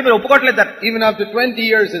 అయితే మీరు ఒప్పుకోవట్లేదు. Even after 20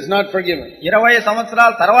 years is not forgiven. 20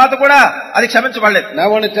 సంవత్సరాల తర్వాత కూడా అది క్షమించబడలేదు. And I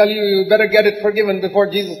want to tell you, you better get it forgiven before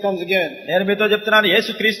Jesus comes again. నేను మీతో చెప్తున్నాను,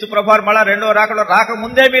 యేసుక్రీస్తు ప్రభువారు మళ్ళా రెండో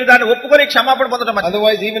రాకముందే మీరు దాన్ని ఒప్పుకొని క్షమాపణ పొందడం మంచిది.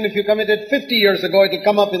 Otherwise, even if you committed 50 years ago, it will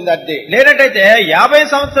come up in that day. లేనట్టయితే 50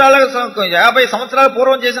 సంవత్సరాల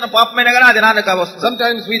పూర్వం చేసిన పాపమైనా కానీ అది నాన్నక వస్తుంది.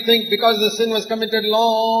 Sometimes we think because the sin was committed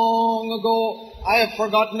long ago, I have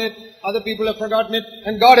forgotten it, other people have forgotten it,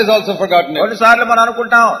 and God has also forgotten it. కొన్నిసార్లు మనం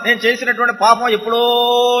అనుకుంటాం, నేను చేసినటువంటి పాపం ఎప్పుడో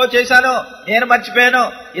చేశాను, నేను మర్చిపోయాను,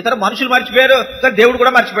 ఇతర మనుషులు మర్చిపోయారు, దేవుడు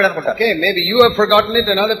కూడా మర్చిపోయాడు అనుకుంటా. Okay, maybe you have forgotten it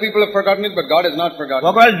and other people have forgotten it, but God has not forgotten.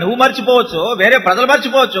 ఒకవేళ నువ్వు మర్చిపోవచ్చు, వేరే ప్రజలు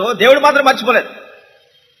మర్చిపోవచ్చు, దేవుడు మాత్రం మర్చిపోలేదు.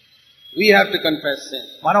 We have to confess sin.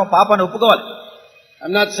 మనం పాపాన్ని ఒప్పుకోవాలి.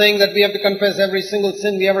 I'm not saying that we have to confess every single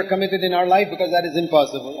sin we ever committed in our life, because that is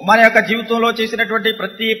impossible. మన యొక్క జీవితంలో చేసినటువంటి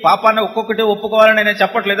ప్రతి పాపాన్ని ఒక్కొక్కటి ఒప్పుకోవాలని నేను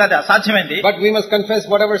చెప్పట్లేదు, అది అసాధ్యమైంది. But we must confess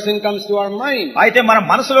whatever sin comes to our mind. అయితే మన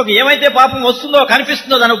మనసులోకి ఏమైతే పాపం వస్తుందో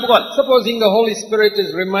కనిపిస్తుందో దాన్ని ఒప్పుకోవాలి. Supposing the Holy Spirit is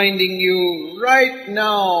reminding you right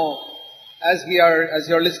now, as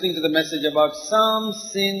you're listening to the message, about some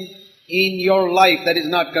sin in your life that is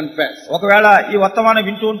not confessed. ఒకవేళ ఈ వర్తమానం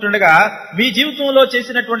వింటూ ఉంటుండగా మీ జీవితంలో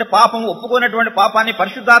చేసినటువంటి పాపం, ఒప్పుకున్నటువంటి పాపాన్ని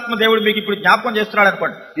పరిశుద్ధాత్మ దేవుడు మీకు ఇప్పుడు జ్ఞాపకం చేస్తున్నాడు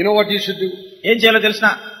అనుకోండి. You know what you should do? ఏం చేయాలో తెలిసిన?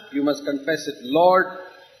 You must confess it. Lord,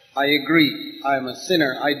 I agree. I am a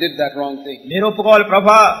sinner. I did that wrong thing. మీరు ఒప్పుకోవాలి,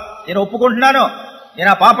 ప్రభా నేను ఒప్పుకుంటున్నాను, నేను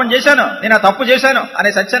ఆ పాపం చేశాను, నేను ఆ తప్పు చేశాను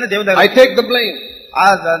అనే సత్యాన్ని దేవుడు. I take the blame. ఆ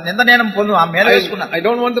నింద నేను ఆ మేలు వేసుకున్నా. I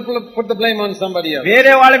don't want to put the blame on somebody else.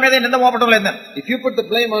 వేరే వాళ్ళ మీద నింద మోపడం లేదు నేను. If you put the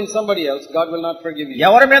blame on somebody else, God will not forgive you.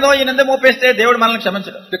 ఎవరి మీదో ఈ నింద మోపేస్తే దేవుడు మనల్ని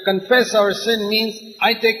క్షమించడు. To confess our sin means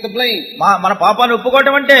I take the blame. మన పాపాన్ని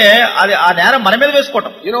ఒప్పుకోవడం అంటే అది ఆ నేరం మన మీద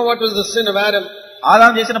వేసుకోవటం. You know what was the sin of Adam?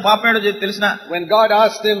 ఆదాము చేసిన పాపం ఏంటో తెలిసిన? When God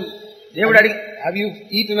asked him, దేవుడు అడిగి, have you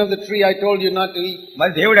eaten of the tree I told you not to eat?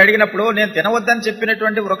 మరి దేవుడు అడిగినప్పుడు నేను తినవద్దని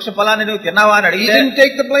చెప్పినటువంటి వృక్ష ఫలాన్ని నువ్వు తిన్నావా అని అడిగితే He didn't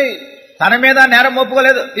take the blame. తన మీద నేరం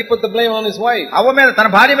ఒప్పుకోలేదు. He put the blame on his wife. అవ్వ మీద, తన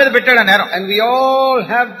భార్య మీద పెట్టాడు ఆ నేరం. And we all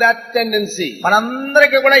have that tendency.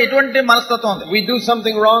 మనందరికీ కూడా ఇటువంటి మనస్తత్వం ఉంది. We do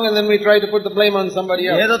something wrong and then we try to put the blame on somebody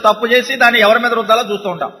else. ఏదో తప్పు చేసి దాన్ని ఎవరి మీద రుద్దాలో చూస్తూ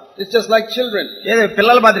ఉంటాం. It's just like children. ఏదో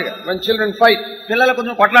పిల్లల మాదిరిగా. When children fight, పిల్లలు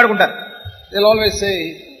కొంచెం కొట్లాడుకుంటారు. they'll always say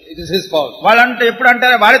it is his fault. వాళ్ళంటే ఎప్పుడు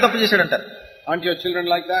అంటారు వాడే తప్పు చేశాడు అంటారు. Aren't your children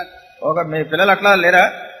like that? మీ పిల్లలు అట్లా లేరా?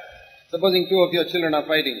 Supposing two of your children are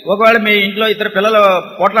fighting. ఒకవేళ మీ ఇంట్లో ఇద్దరు పిల్లలు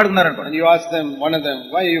పోట్లాడుకున్నారనుకో. And you ask them, one of them,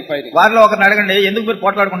 why are you fighting? వారిలో ఒకరిని అడగండి, ఎందుకు మీరు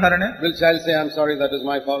పోట్లాడుకుంటారని. Will child say, I'm sorry, that was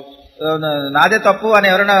my fault? నాదే తప్పు అని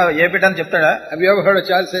ఎవరైనా ఏ బిడ్డ అని చెప్తాడా? Have you ever heard a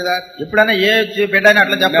child say that? ఎప్పుడైనా ఏ బిడ్డ అని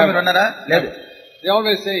అట్లా చెప్పడం మీరు అన్నారా? లేదు. They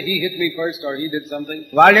always say he hit me first or he did something.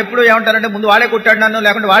 వాళ్ళు ఎప్పుడు ఏమంటారంటే ముందు వాడే కొట్టాడు నన్ను,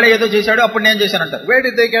 లేకుంటే వాడే ఏదో చేశాడు అప్పుడు నేను చేశానంటారు. Where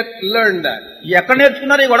did they learn that? ఎక్కడ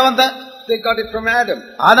నేర్చుకున్నారు ఈ గొడవంతా? They got it from Adam.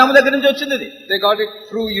 ఆదాము దగ్గర నుంచి వచ్చింది ఇది. They got it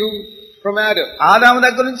through you from Adam. ఆదాము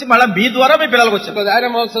దగ్గర నుంచి మళ్ళీ మీ ద్వారా మీ పిల్లలకు వచ్చింది. Because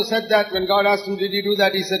Adam also said that when God asked him, did you do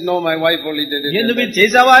that? He said, no, my wife only did it. ఎందుకు మీరు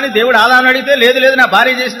చేసావా అని దేవుడు ఆదాముని అడిగితే లేదు లేదు నా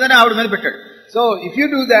భార్య చేసిందని ఆవిడ మీద పెట్టాడు. So if you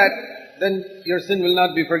do that, then your sin will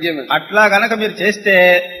not be forgiven. అట్లా గనక మీరు చేస్తే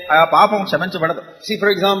ఆ పాపం క్షమించబడదు. See, for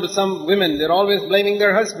example, some women, they're always blaming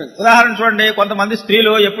their husbands. ఉదాహరణ చూడండి, కొంతమంది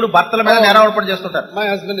స్త్రీలు ఎప్పుడు భర్తల మీద నేరారోపణ చేస్తుంటారు. My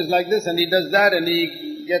husband is like this and he does that and he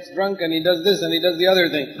gets drunk and he does this and he does the other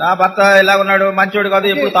thing. నా భర్త ఇలా ఉన్నాడు, మంచోడు కాదు,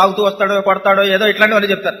 ఎప్పుడు తాగుతూ వస్తాడో కొడతాడో ఏదో ఇట్లాంటివన్నీ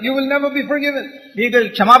చెప్తారు. You will never be forgiven. మీకు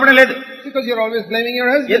క్షమాపణ లేదు. Because you're always blaming your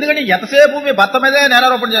husband. ఎందుకంటే ఎంతసేపు మీ భర్త మీదే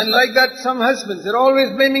నేరారోపణ చేస్తారు. Like that, some husbands, they're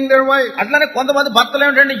always blaming their wife. అట్లానే కొంతమంది భర్తలు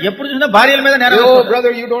ఏమిటండి, ఎప్పుడు చూసినా భార్యల మీద Oh, నేరారోపణ.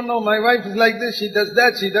 brother, you don't know, my wife is like this, she does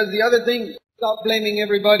that, she does the other thing. Stop blaming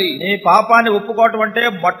everybody. నీ పాపాన్ని ఒప్పుకోవటం అంటే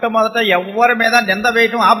మొట్టమొదట ఎవరి మీద నింద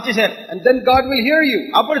వేయటం ఆపు చేశారు. And then God will hear you.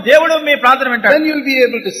 అప్పుడు దేవుడు మీ ప్రార్థన వింటాడు. Then you'll be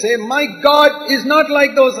able to say, my God is not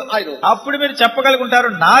like those idols. అప్పుడు మీరు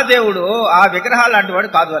చెప్పగలుగుంటారు, నా దేవుడు ఆ విగ్రహాలు లాంటి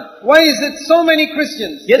వాడు కాదు అని. Why is it so many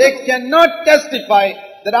Christians, they cannot testify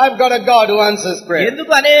that I've got a God who answers prayer?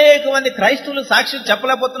 ఎందుకు అనేక మంది క్రైస్తవులు సాక్ష్యం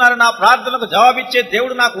చెప్పలేకపోతున్నారు, నా ప్రార్థనకు జవాబిచ్చే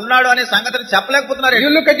దేవుడు నాకు ఉన్నాడు అనే సంగతిని చెప్పలేకపోతున్నారు?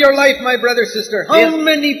 You look at your life, my brother, sister. How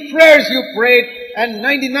many prayers you prayed and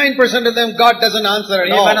 99% of them God doesn't answer at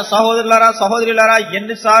all. ఏమైనా సహోదరులారా సహోదరులారా,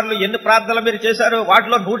 ఎన్నిసార్లు ఎన్ని ప్రార్థనలు మీరు చేశారు,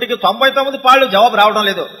 వాటిలో 199 పాళ్ళు జవాబు రావడం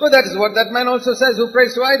లేదు. So that is what that man also says who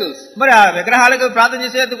prays to idols. మరి ఆ విగ్రహాలకు ప్రార్థన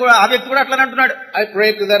చేసేది కూడా ఆ వ్యక్తి కూడా అట్లానే అంటున్నాడు. I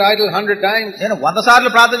prayed to that idol 100 times. నేను 100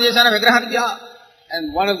 సార్లు ప్రార్థన చేశాను విగ్రహానికి. And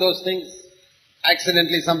one of those things,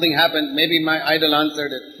 accidentally something happened, maybe my idol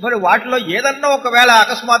answered it. మరి వాటిలో ఏదన్నా ఒకవేళ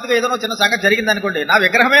అకస్మాత్తుగా ఏదైనా చిన్న సంగతి జరిగింది అనుకోండి, నా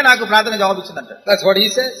విగ్రహమే నాకు ప్రార్థన జవాబిచ్చిందంట. That's what he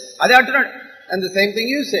says. అదే అంటున్నాడు. And the same thing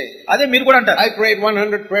you say. అదే మీరు కూడా అంటారు. I prayed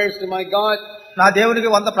 100 prayers to my God. నా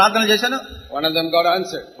దేవునికి 100 ప్రార్థనలు చేశాను, one of them got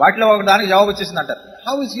answered. వాటిలో ఒక దానికి జవాబు వచ్చేసింది అంటారు.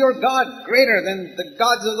 How is your God greater than the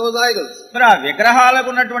gods of those idols? మరి ఆ విగ్రహాలకు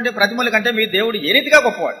ఉన్నటువంటి ప్రతిమల కంటే మీ దేవుడు ఏ రీతిగా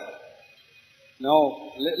గొప్పవాడు? No,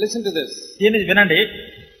 listen to this. దీన్ని వినండి.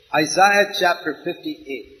 Isaiah chapter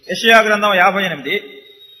 58. యెషయా గ్రంథం 58.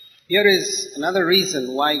 Here is another reason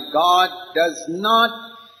why God does not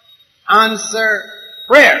answer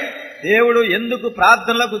prayer. దేవుడు ఎందుకు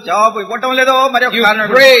ప్రార్థనలకు జవాబు ఇవ్వటం లేదో మరి ఒక కారణం.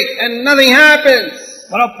 You pray and nothing happens.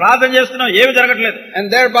 మనం ప్రార్థన చేస్తున్నాం, ఏమి జరగట్లేదు. And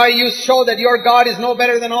thereby you show that your God is no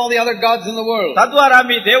better than all the other gods in the world. తద్వారా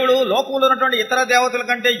మీ దేవుడు లోకంలో ఉన్నటువంటి ఇతర దేవతల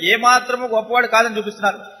కంటే ఏ మాత్రము గొప్పవాడు కాదని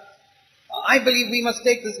చూపిస్తున్నారు. I believe we must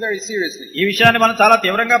take this very seriously. ఈ విషయాన్ని మనం చాలా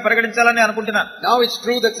తీవ్రంగా పరిగణించాలని అనుకుంటున్నాను. Now it's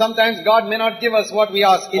true that sometimes God may not give us what we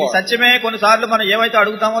ask for. ఇది సత్యమే, కొన్నిసార్లు మనం ఏవైతే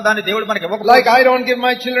అడుగుతామో దాన్ని దేవుడు మనకి ఇవ్వకపోవచ్చు. Like I don't give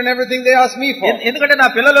my children everything they ask me for. ఎందుకంటే నా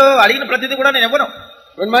పిల్లలు అడిగిన ప్రతిదీ కూడా నేను ఇవ్వను.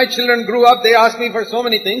 When my children grew up, they asked me for so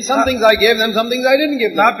many things. Some things I gave them, some things I didn't give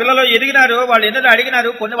them. నా పిల్లలు ఎదిగినారు, వాళ్ళు ఎన్నో అడిగినారు,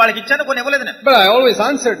 కొన్ని వాళ్ళకి ఇచ్చాను, కొన్ని ఇవ్వలేదు నేను. But I always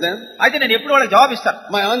answered them. అయితే నేను ఎప్పుడు వాళ్ళకి జవాబు ఇస్తాను.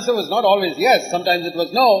 My answer was not always yes. Sometimes it was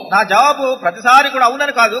no. నా జవాబు ప్రతిసారి కూడా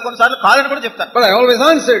అవునని కాదు, కొన్నిసార్లు కాదని కూడా చెప్తాను. But I always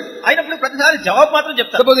answered. అయినప్పుడు ప్రతిసారి జవాబు మాత్రం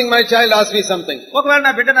చెప్తాను. Supposing my child asks me something. ఒకవేళ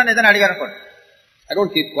నా బిడ్డ నన్ను ఏదైనా అడిగారు అనుకోండి, I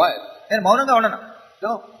don't keep quiet. నేను మౌనంగా ఉండను.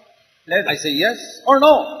 No. లేదు. I say yes or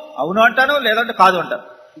no. అవును అంటాను, లేదంటే కాదు అంటాను.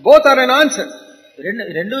 Both are an answer.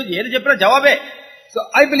 రెండు ఏది చెప్పినా జవాబే. So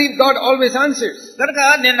I believe God always answers. కనుక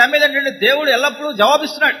నేను నమ్మేది ఏంటంటే దేవుడు ఎల్లప్పుడూ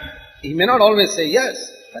జవాబిస్తున్నాడు. He may not always say yes.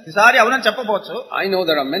 ప్రతిసారి అవునని చెప్పకపోవచ్చు. I know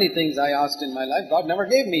there are many things I asked in my life God never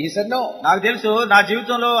gave me. He said no. నాకు తెలుసు నా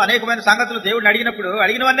జీవితంలో అనేకమైన సంగతులు దేవుడిని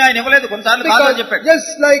అడిగినవన్నీ ఆయన ఇవ్వలేదు, కొన్నిసార్లు కాదని చెప్పాడు.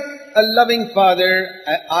 Just like a loving father,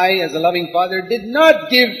 I as a loving father did not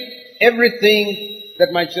give everything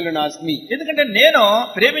that my children asked me. ఎందుకంటే నేను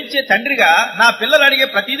ప్రేమించే తండ్రిగా నా పిల్లలు అడిగే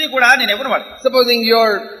ప్రతిదీ కూడా నేను ఇవ్వను. Supposing your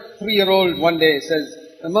 3-year-old one day says,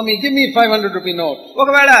 "Mummy, give me 500 rupee note."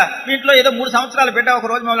 ఒకవేళ మీ ఇంట్లో ఏదో 3 సంవత్సరాల బిడ్డ ఒక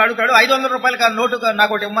రోజు మమ్మల్ని అడుగుతాడు, 500 రూపాయల నోటు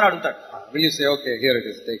నాకు ఒకటి ఇవ్వమని అడుగుతాడు. Will you say, "Okay, here it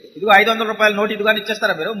is, take it"? ఇదిగో 500 రూపాయల నోటు ఇదిగా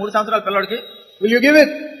ఇచ్చేస్తారా మీరు 3 సంవత్సరాల పిల్లడికి? Will you give it?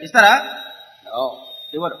 ఇస్తారా? No.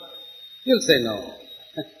 ఇవ్వరు. You'll say no.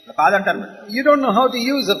 కాదంటారు. You don't know how to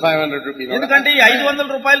use a 500 rupee note. ఎందుకంటే ఈ 500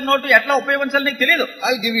 రూపాయల నోటు ఎట్లా ఉపయోగించాలి నీకు తెలియదు.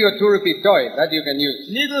 I'll give you a 2 rupee toy that you can use.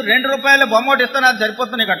 నీకు 2 రూపాయల బొమ్మ ఒకటి ఇస్తాను, అది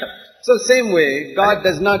సరిపోతుంది నీకంట. So same way, God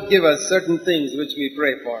does not give us certain things which we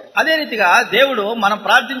pray for. అదే రీతిగా దేవుడు మనం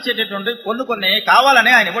ప్రార్థించేటటువంటి కొన్ని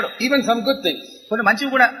కావాలనే ఆయన ఇవ్వడు. Even some good things. కొన్ని మంచివి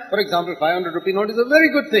కూడా. For example, 500 rupee note is a very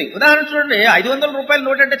good thing. ఉదాహరణ చూడండి, 500 రూపాయల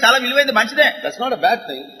నోట్ అంటే చాలా విలువైంది, మంచిదే. That's not a bad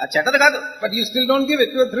thing. అది చెడ్డది కాదు. But you still don't give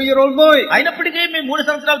it to a 3-year-old boy. అయినప్పటికీ మీ 3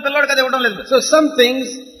 సంవత్సరాల పిల్లవాడికి అది ఇవ్వడం లేదు. So some things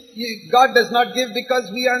God does not give because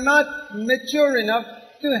we are not mature enough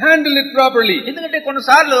to handle it properly. ఎందుకంటే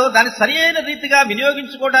కొన్నిసార్లు దాన్ని సరైన రీతిగా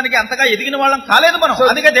వినియోగించుకోవడానికి అంతగా ఎదిగిన వాళ్ళం కాలేదు మనం.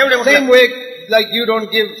 అందుకే దేవుడు same way like you don't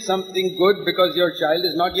give something good because your child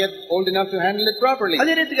is not yet old enough to handle it properly.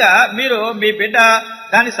 అదే రీతిగా మీరు మీ బిడ్డ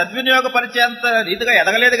దాన్ని సద్వినియోగపరిచేంత రీతిగా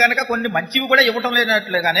ఎదగలేదు కనుక కొన్ని మంచివి కూడా ఇవ్వటం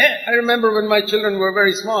లేనట్లుగానే. I remember when my children were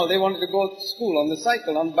very small, they wanted to go to school on the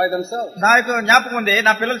cycle by themselves. నాకు జ్ఞాపకం ఉంది,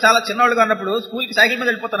 నా పిల్లలు చాలా చిన్నవాళ్ళుగా ఉన్నప్పుడు స్కూల్ కి సైకిల్ మీద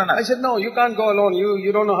వెళ్ళిపోతాను. I said, no, you can't go alone.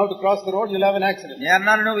 You don't know how to cross the road. You'll have an accident. నేను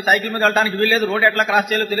అన్నాను, నువ్వు సైకిల్ మీద వెళ్ళడానికి వీల్లేదు, రోడ్ ఎట్లా క్రాస్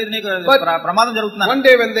చేయాలో తెలియదు, నీకు ప్రమాదం జరుగుతుంది. One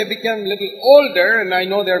day when they became little older and I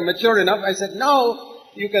know they're mature enough, I said, now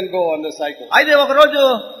you can go on the cycle. అయితే ఒక రోజు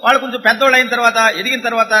వాళ్ళు కొంచెం పెద్దోళ్ళు అయిన తర్వాత, ఎదిగిన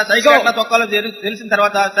తర్వాత, సైకిల్ ఎట్లా తొక్కాలో తెలిసిన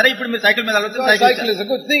తర్వాత, సరే ఇప్పుడు మీరు సైకిల్ మీద వెళ్ళొచ్చు. Cycle is a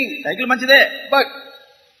good thing. Cycle మంచిదే. But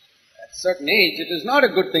at certain age it is not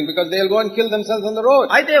a good thing because they'll go and kill themselves on the road.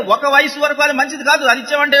 అయితే ఒక వయసు వరకు అది మంచిది కాదు, అది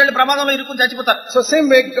ఇచ్చామంటే వీళ్ళు ప్రమాదంలో ఇరుక్కుని చచ్చిపోతారు. So same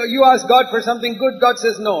way you ask God for something good, God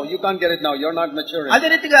says no, you can't get it now, you're not mature. అదే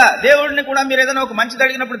రీతిగా దేవుడిని కూడా మీరు ఏదైనా ఒక మంచిది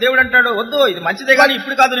అడిగినప్పుడు దేవుడు అంటాడు, వద్దు ఇది మంచిదే కానీ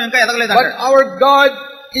ఇప్పుడు కాదు, నువ్వు ఇంకా ఎదగలేదు. But our God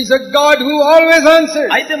is a God who always answers.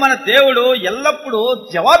 అయితే మన దేవుడు ఎల్లప్పుడూ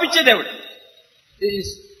జవాబిచ్చే దేవుడు. His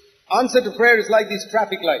answer to prayer is like these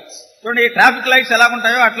traffic lights. చూడండి, ట్రాఫిక్ లైట్స్ ఎలా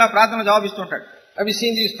ఉంటాయో అట్లా ప్రార్థన జవాబిస్తుంటాడు. Have you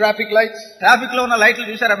seen these traffic lights? Traffic లో ఉన్న లైట్లు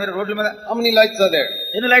చూసారా మీరు రోడ్ల మీద? How many lights are there?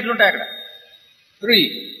 ఎన్ని లైట్లు ఉంటాయి అక్కడ? 3.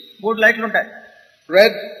 3 లైట్లు ఉంటాయి.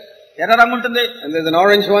 Red, ఎర్ర రంగు ఉంటుంది, and there's an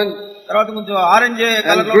orange one, తర్వాత కొంచెం ఆరెంజ్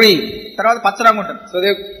కలర్ లో, green, తర్వాత పచ్చ రంగు ఉంటుంది. So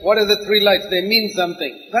what are the 3 lights? They mean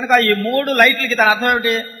something. కనుక ఈ 3 లైట్లకి దాని అర్థం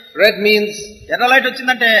ఏమిటి? Red means ఎర్ర లైట్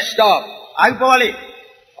వచ్చిందంటే stop. ఆగిపోవాలి.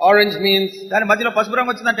 Orange means దాని మధ్యలో పసుపు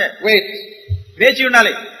రంగు వచ్చిందంటే wait. వేచి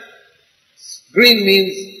ఉండాలి. Green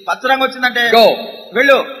means పచ్చ రంగు వచ్చిందంటే go.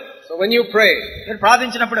 వెళ్ళు. So when you pray, మీరు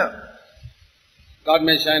ప్రార్థించినప్పుడు God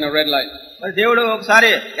may shine a red light. మరి దేవుడు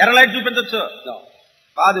ఒకసారి ఎర్ర లైట్ చూపించవచ్చు. No,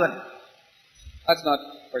 కాదు అని, that's not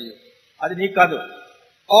for you. అది నీకు కాదు.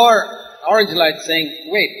 Or orange light saying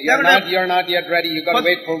wait, you're not yet ready, you got to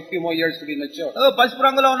wait for a few more years to be mature. పసుపు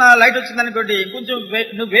రంగులో ఉన్న లైట్ వచ్చిందనుకోండి, ఇంకొంచెం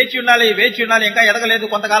నువ్వు వేచి ఉండాలి, ఇంకా ఎదగలేదు,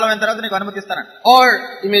 కొంతకాలం అయిన తర్వాత నీకు అనుమతిస్తాను. Or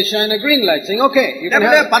you may shine a green light saying okay, you can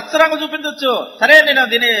have. పచ్చ రంగు చూపించవచ్చు, సరే నేను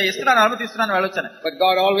దీన్ని ఇస్తున్నాను, అనుమతిస్తున్నాను, వెళ్ళొచ్చాను. But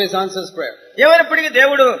God always answers prayer. ఎవరిప్పటికీ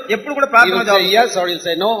దేవుడు ఎప్పుడు కూడా ప్రార్థన say yes, or he'll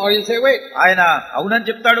say no, or he'll say wait. ఆయన అవునని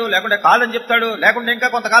చెప్తాడు, లేకుంటే కాదని చెప్తాడు, లేకుంటే ఇంకా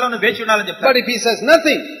కొంతకాలం నువ్వు వేచి ఉండాలని చెప్తాడు. But if he says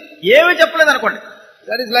nothing, ఏమీ చెప్పలేదు అనుకోండి,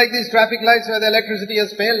 that is like these traffic lights where the electricity has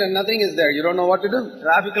failed and nothing is there. You don't know what to do.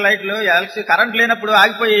 Traffic లైట్లు కరెంట్ లేనప్పుడు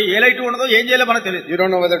ఆగిపోయి ఏ లైట్ ఉండదో ఏం చేయాలో మనకు తెలియదు. You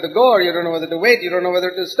don't know whether to go, or you don't know whether to wait, you don't know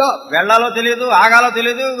whether to stop. వెళ్ళాలో తెలియదు, ఆగాలో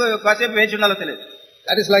తెలియదు, కాసేపు వేచి ఉండాలో తెలియదు.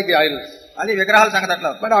 That is like the idols. అది విగ్రహాల సంగతి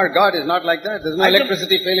అట్లా. But our God is not like that. There's no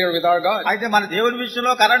electricity failure with our God. అయితే మన దేవుడి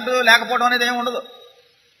విషయంలో కరెంటు లేకపోవడం అనేది ఏమి ఉండదు.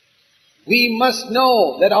 We must know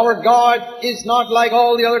that our God is not like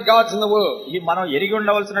all the other gods in the world. ఈ మనం ఎరిగి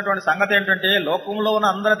ఉండవలసినటువంటి సంగతి ఏంటంటే లోకంలో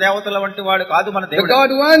ఉన్న అందరి దేవతల వంటి వాడు కాదు మన దేవుడు. The God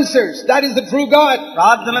who answers, that is the true God.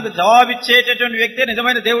 ప్రార్థనలకు జవాబిచ్చేటటువంటి వ్యక్తే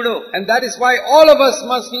నిజమైన దేవుడు. And that is why all of us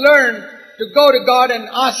must learn to go to God and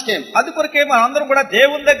ask Him. అందుకొరకే మనం అందరం కూడా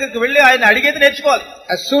దేవుని దగ్గరికి వెళ్లి ఆయన అడిగేది నేర్చుకోవాలి.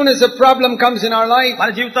 As soon as a problem comes in our life, మన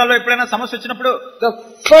జీవితాల్లో ఎప్పుడైనా సమస్య వచ్చినప్పుడు the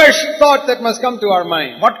first thought that must come to our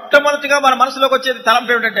mind, మొట్టమొదటిగా మన మనసులోకి వచ్చేది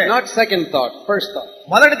తలంపు ఏమిటంటే, not second thought, first thought.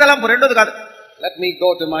 మొదటి తలంపు, రెండోది కాదు. Let me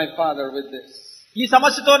go to my Father with this. ఈ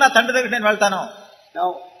సమస్యతో నా తండ్రి దగ్గరికి నేను వెళ్తాను. Now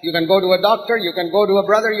you can go to a doctor, you can go to a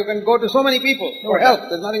brother, you can go to so many people for help.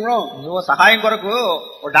 There's nothing wrong. నువ్వు సహాయం కొరకు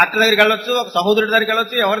ఒక డాక్టర్ దగ్గరికి వెళ్ళొచ్చు, ఒక సహోదరుడి దగ్గరికి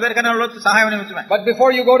వెళ్ళొచ్చు, ఎవరి దగ్గరికైనా వెళ్ళొచ్చు సహాయం నిమిత్తమే. But before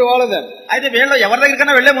you go to all of them, అయితే వీళ్ళు ఎవరి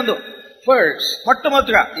దగ్గరికైనా వెళ్లే ముందు first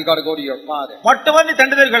మొట్టమొదటిగా you got to go to your Father. మొట్టమొదటి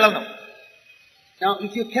తండ్రి దగ్గరికి వెళ్ళాలి. Now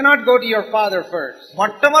if you cannot go to your Father first,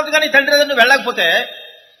 మొట్టమొదటిగా నీ తండ్రి దగ్గర నువ్వు వెళ్ళకపోతే,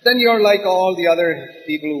 then you're like all the other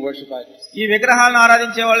people who worship idols. ఈ విగ్రహాలను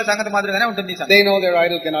ఆరాధించే వాళ్ళ సంగతి మాదిరిగానే ఉంటుంది. They know their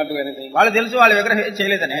idol cannot do anything. వాళ్ళు తెలుసు వాళ్ళ విగ్రహం ఏం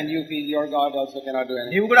చేయలేదని. And you feel your God also cannot do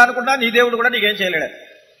anything. నీవు కూడా అనుకుంటా నీ దేవుడు కూడా నీకేం చేయలేడు.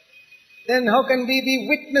 Then how can we be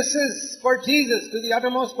witnesses for Jesus to the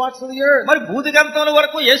uttermost parts of the earth? మరి భూదిగంతముల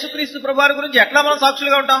వరకు యేసుక్రీస్తు ప్రభువారి గురించి ఎట్లా మనం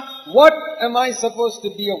సాక్షులుగా ఉంటాం? What am I supposed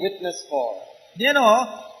to be a witness for? నేను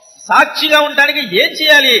సాక్షిగా ఉండడానికి ఏం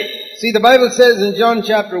చేయాలి? See, the Bible says in John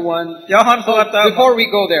chapter 1, యోహాను సువార్త, before we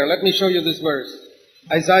go there, let me show you this verse.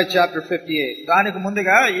 Isaiah chapter 58. దానికి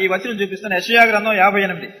ముందుగా ఈ వచనం చూపిస్తాను. యెషయా గ్రంథం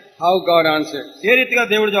 58. How God answers. ఏ రీతిగా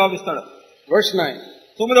దేవుడు జవాబిస్తాడు. Verse 9.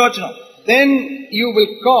 9వ వచనం. Then you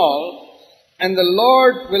will call and the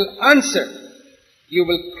Lord will answer. You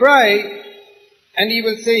will cry and He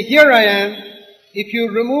will say, here I am. If you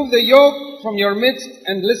remove the yoke from your midst,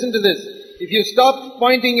 and listen to this, if you stop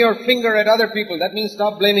pointing your finger at other people, that means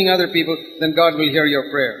stop blaming other people, then God will hear your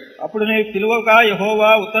prayer. అప్పుడు నీవు పిలువగా యెహోవా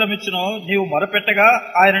ఉత్తరమిచ్చును, నీవు మొరపెట్టగా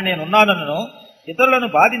ఆయన నేనున్నానను, ఇతరులను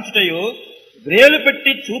బాధించుటయు, వ్రేలు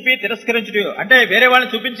పెట్టి చూపి తిరస్కరించుటయు, అంటే వేరే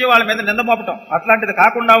వాళ్ళని చూపించి వాళ్ళ మీద నింద మోపటం, అట్లాంటిది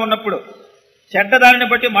కాకుండా ఉన్నప్పుడు. చెడ్డదానిని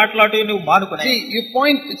బట్టి మాట్లాడు నువ్వు మానుకునే. See, you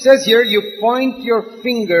point, it says here, you point your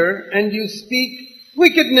finger and you speak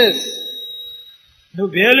wickedness.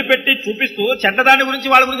 నువ్వు వేలు పెట్టి చూపిస్తూ చెడ్డదాని గురించి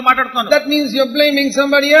వాళ్ళ గురించి మాట్లాడుతున్నావు. That means you're blaming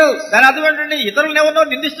somebody else. దాని అర్థం ఏంటంటే ఇతరులను ఎవరినో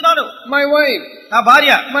నిందిస్తున్నాను. My wife, నా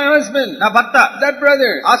భార్య, my husband, నా భర్త, that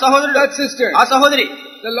brother, ఆ సహోదరుడు, that sister, ఆ సహోదరి.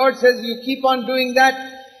 The Lord says, you keep on doing that,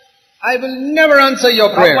 I will never answer your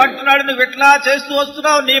prayer. అంటున్నాడు, నువ్వు ఇట్లా చేస్తూ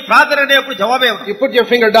వస్తున్నావు, నీ ప్రార్థన ఎప్పుడు జవాబే. You put your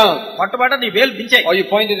finger down, పట్టుబట్ట నీ వేలు దించే, or you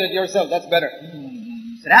point it at yourself. That's better.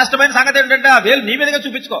 శ్రేష్టమైన సంగతి ఏంటంటే ఆ వేలు నీ మీదగా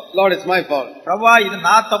చూపించుకో. Lord, it's my fault. ప్రభువా ఇది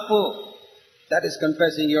నా తప్పు. That is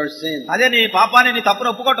confessing your sin. అదే నీ పాపాన్ని నీ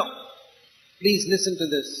తప్పును ఒప్పుకోవటం. Please listen to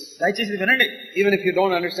this. దయచేసి వినండి. Even if you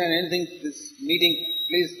don't understand anything this meeting,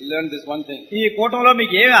 please learn this one thing. ఈ కూటంలో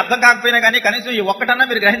మీకు ఏమి అర్థం కాకపోయినా కానీ కనీసం ఈ ఒక్కటన్నా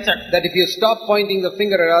మీరు గ్రహించండి. That if you stop pointing the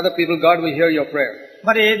finger at other people, God will hear your prayer.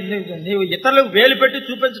 మరి నీవు ఇతరులకు వేలు పెట్టి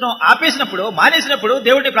చూపించడం ఆపేసినప్పుడు, మానేసినప్పుడు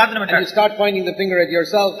దేవుడిని ప్రార్థన పెట్టండి. And you start pointing the finger at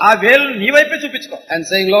yourself. ఆ వేలు నీ వైపే చూపించుకో. And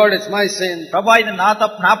saying, Lord, it's my sin. ప్రభువా ఇది నా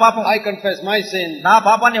తప్పు, నా పాపం. I confess my sin. నా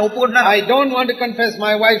పాపాన్ని ఒప్పుకుంటున్నాను. I don't want to confess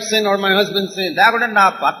my wife's sin or my husband's sin. లేకుంటే నా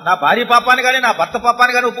భార్య పాపాన్ని కానీ నా భర్త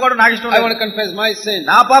పాపాన్ని కానీ ఒప్పుకోవడం నాకు ఇష్టం. I want to confess my sin.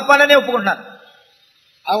 నా పాపాలనే ఒప్పుకుంటున్నాను.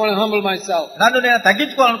 I want to humble myself. నన్ను నేను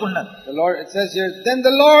తగ్గించుకోవాలనుకుంటున్నాను. The Lord, it says here, then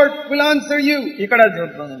the Lord will answer you. ఇక్కడ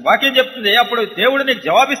వాక్యం చెప్తుంది, అప్పుడు దేవుడు నీకు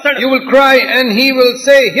జవాబిస్తాడు. You will cry and he will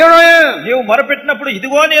say, here I am. నీవు మొరపెట్టినప్పుడు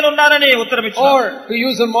ఇదిగో నేనున్నానని ఉత్తరం ఇస్తాడు. Or to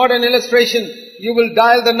use a modern illustration, you will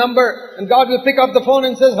dial the number and God will pick up the phone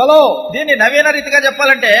and says hello. దీన్ని నవీన రీతిగా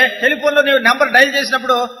చెప్పాలంటే telephone లో నీవు నంబర్ డైల్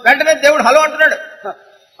చేసినప్పుడు వెంటనే దేవుడు హలో అంటున్నాడు.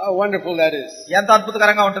 How wonderful that is. ఎంత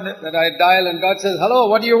అద్భుతకరంగా ఉంటుంది. That I dial and God says, hello,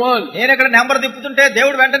 what do you want? నేను ఇక్కడ నెంబర్ తిప్పుతుంటే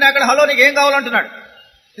దేవుడు వెంటనే అక్కడ హలో నీకు ఏం కావాలంటున్నాడు.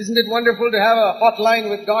 Isn't it wonderful to have a hotline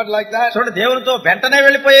with God like that? చూడండి, దేవునితో వెంటనే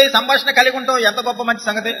వెళ్ళిపోయి సంభాషణ కలిగి ఉంటాం, ఎంత గొప్ప మంచి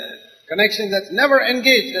సంగతి. Connection that's never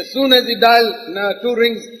engaged. As soon as you dial 2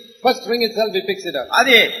 rings, first ring itself he picks it up.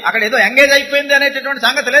 అది అక్కడ ఏదో ఎంగేజ్ అయిపోయింది అనేటటువంటి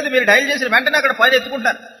సంగతి లేదు. మీరు డైల్ చేసిన వెంటనే అక్కడ పైన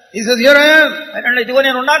ఎత్తుకుంటారు. He says, here I am. ఇదిగో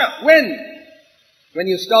నేను ఉన్నాను. When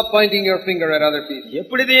you stop pointing your finger at other people.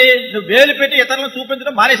 ఎప్పుడిది నువ్వు వేలు పెట్టి ఇతరులను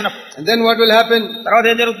చూపించడం మానేసినప్పుడు. And then what will happen? తర్వాత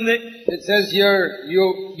ఏం జరుగుతుంది? It says here,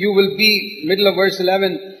 you will be, middle of verse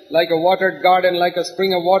 11, like a watered garden, like a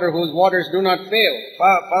spring of water whose waters do not fail.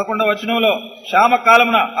 11వ వచనంలో క్షామ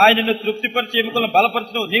కాలమున ఆయన నిన్ను తృప్తిపరిచి ఎముకలను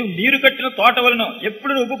బలపరచును, నీవు నీరు కట్టిన తోట వలన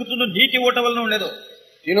ఎప్పుడు ఉబుకుచున్న నీటి ఊట వలన ఉండేదు.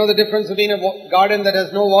 Do you know the difference between a garden that has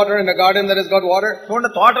no water and a garden that has got water? చూడండి,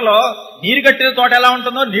 తోటలో నీరు కట్టిన తోట ఎలా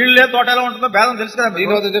ఉంటుందో నీళ్లు లేని తోట ఎలా ఉంటుందో భేదం తెలుసు కదా. Do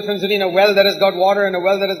you know the difference between a well that has got water and a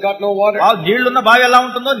well that has got no water? నీళ్లున్న బావి ఎలా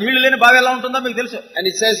ఉంటుందో నీళ్లు లేని బావి ఎలా ఉంటుందో మీకు తెలుసు. And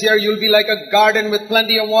it says here, you'll be like a garden with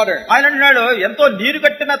plenty of water. ఆయన అంటున్నాడు, ఎంతో నీరు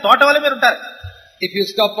కట్టిన తోట వల్ల మీరు ఉంటారు. If you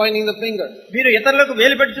stop pointing the finger. మీరు ఇతరులకు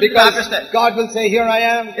వేలు పెట్టి because God will say, here I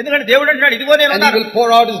am. ఎందుకంటే దేవుడు అంటున్నాడు, ఇదిగో నేను ఉన్నాను. And he will pour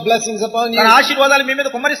out his blessings upon you. తన ఆశీర్వాదాలు మీ మీద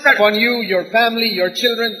కుమ్మరిస్తాడు. Upon you, your family, your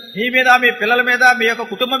children. మీ మీద, మీ పిల్లల మీద, మీ యొక్క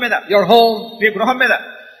కుటుంబం మీద, your home, మీ గృహం మీద.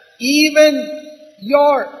 Even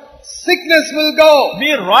your sickness will go.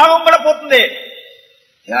 మీ రోగం కూడా పోతుంది.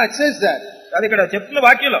 Yeah, it says that. అది ఇక్కడ చెప్తున్న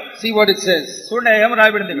వాక్యంలో. See what it says. చూడండి ఏం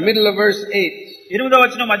రాయబడింది. Middle of verse 8. 8వ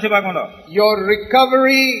వచనం మధ్య భాగంలో. Your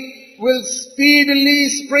recovery will speedily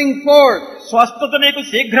spring forth. స్వస్థత నీకు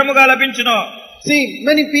శీఘ్రముగా లభించును. See,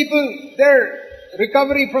 many people, their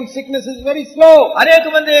recovery from sickness is very slow. అనేక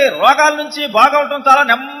మంది రోగాల నుంచి బాగవటం చాలా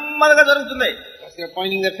నెమ్మదిగా జరుగుతుంది. Because they are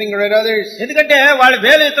pointing their finger at others. ఎందుకంటే వాళ్ళు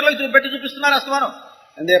వేలు ఇతరులకు పెట్టి చూపిస్తున్నారు అస్తమానం.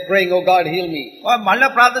 And they are praying, oh God, heal me. మళ్ళీ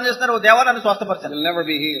ప్రార్థన చేస్తున్నారు, ఓ దేవా నన్ను స్వస్థపరచండి. Will never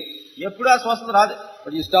be healed. ఎప్పుడు ఆ స్వస్థత రాదు.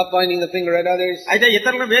 But you stop pointing the finger at others. అయితే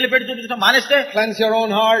ఇతరులను వేలు పెట్టి చూపించడం మానేస్తే, cleanse your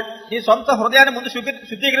own heart. నీ సొంత హృదయాన్ని ముందు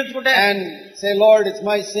శుద్ధీకరించుకుంటే, and say, Lord, it's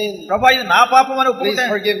my sin. ప్రభువా ఇది నా పాపం అని ఒప్పుకుంటే,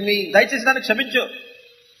 please forgive me. దయచేసి నన్ను క్షమించు.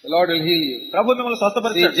 The Lord will heal you. ప్రభు మిమ్మల్ని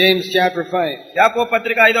స్వస్థపరుస్తాడు. See James chapter 5. యాకోబు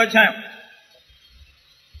పత్రిక 5వ అధ్యాయం.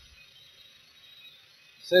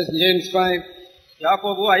 Says James 5.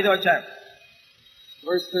 యాకోబు 5వ అధ్యాయం.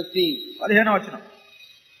 Verse 15. 15వ వచనం.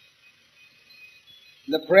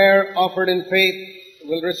 The prayer offered in faith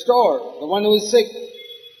will restore the one who is sick,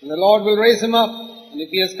 and the Lord will raise him up, and if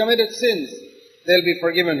he has committed sins, they'll be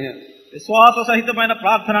forgiven him. విశ్వాస సహితమైన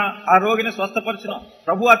ప్రార్థన ఆ రోగిని స్వస్థపరచును,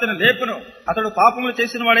 ప్రభు అతని లేపును, అతడు పాపములు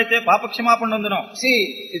చేసిన వాడైతే పాపక్షమాపణ నొందును. See,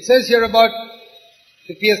 it says here about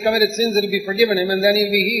if he has committed sins, it will be forgiven him, and then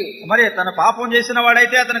he'll be healed. మరి తన పాపం చేసిన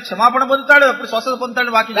వాడైతే అతను క్షమాపణ పొందుతాడు, అప్పుడు స్వస్థత పొందుతాడు.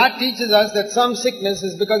 వాక్యం that teaches us that some sickness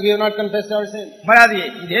is because we have not confessed our sin. మరి అది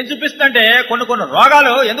ఇదేం చూపిస్తుందంటే కొన్ని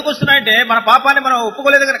రోగాలు ఎందుకు వస్తున్నాయంటే మన పాపాన్ని మనం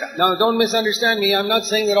ఒప్పుకోలేదు కనుక. Now don't misunderstand me. I'm not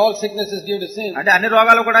saying that all sickness is due to sin. అంటే అన్ని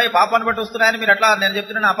రోగాలు కూడా ఈ పాపాన్ని బట్టి వస్తున్నాయని మీరు అట్లా నేను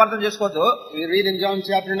చెప్తున్నాను అపార్థం చేసుకోవద్దు. We read in John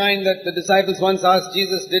chapter 9 that the disciples once asked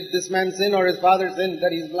Jesus, did this man sin or his father sin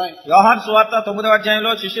that he's blind? యోహాను సువార్త 9వ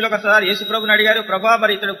అధ్యాయంలో శిష్యులు ఒకసారి యేసు ప్రభువుని అడిగారు, ప్రభువా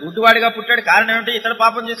మరి ఇతడు గుడ్డివాడిగా పుట్టాడు, కారణం ఏమిటి? ఇతడు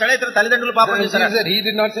పాపం చేశాడా, ఇతడు తల్లిదండ్రులు పాపం చేశాడా? He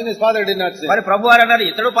did not sin, his father did not sin. మరి ప్రభువారు అన్నారు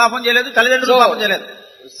ఇతడు పాపం చేయలేదు, తల్లిదండ్రులు పాపం చేయలేదు.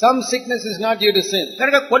 Some sickness is not due to sin.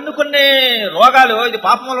 కనుక కొన్ని రోగాలు ఇది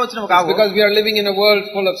పాపం వల్ల వచ్చినవి కావు. Because we are living in a world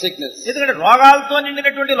full of sickness. ఎందుకంటే రోగాలతో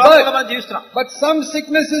నిండినటువంటి లోకంలో మనం జీవిస్తున్నాం. But some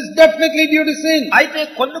sickness is definitely due to sin. అయితే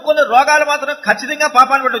కొన్ని రోగాలు మాత్రం ఖచ్చితంగా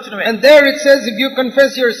పాపాన్ని బట్టి వచ్చినవే. And there it says, if you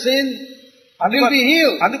confess your sin, you will be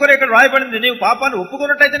healed. అందుకనే ఇక్కడ రాయబడింది నీవు పాపాన్ని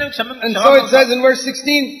ఒప్పుకున్నట్లయితే నీవు క్షమించబడతావు. And so it says in verse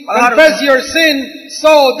 16, confess your sin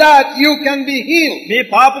so that you can be healed. మీ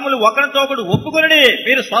పాపములు ఒకరితో ఒకడు ఒప్పుకొనడి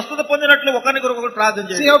మీరు స్వస్థత పొందినట్లు ఒకరికొకరు ప్రార్థన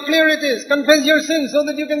చేయండి. See how clear it is. Confess your sin so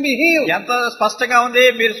that you can be healed. ఎంత స్పష్టంగా ఉంది.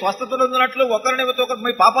 మీరు స్వస్థత పొందినట్లు ఒకరితో ఒకరు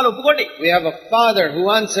మీ పాపాలు ఒప్పుకోండి. We have a Father who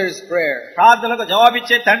answers prayer. ప్రార్థనలకు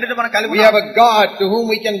జవాబిచ్చే తండ్రిని మనం కలిగి ఉన్నాం. We have a God to whom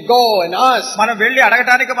we can go and ask. మనం వెళ్లి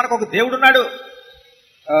అడగడానికి మనకు ఒక దేవుడు ఉన్నాడు.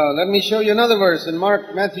 Let me show you another verse in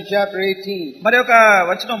Matthew chapter 18. మరి ఒక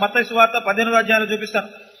వచనం మత్తయి సువార్త 18వ అధ్యాయంలో చూపిస్తాను.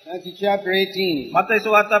 Matthew chapter 18. మత్తయి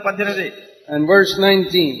సువార్త 18 and verse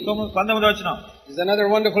 19. 19వ వచనం. Is another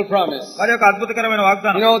wonderful promise. మరి ఒక అద్భుతకరమైన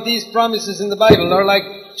వాగ్దానం. You know, these promises in the Bible are like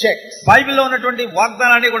checks. బైబిల్లో ఉన్నటువంటి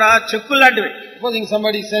వాగ్దానాన్ని కూడా చెక్కులు లాంటివి. Supposing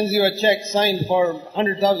somebody sends you a check signed for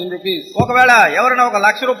 100,000 rupees. ఒకవేళ ఎవరైనా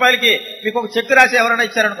 1,00,000 రూపాయలకి మీకు ఒక చెక్ రాసి ఎవరైనా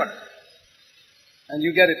ఇచ్చారనుకోండి. And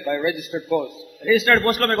you get it by registered post. Registered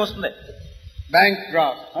post లో మీకు వస్తుంది. Bank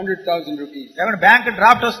draft 100,000 rupees. ఏమైనా బ్యాంక్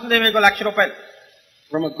డ్రాఫ్ట్ వస్తుంది మీకు 1,00,000 రూపాయలు.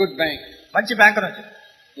 From a good bank. మంచి బ్యాంక్ నుంచి.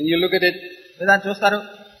 And you look at it. దాన్ని చూస్తారు.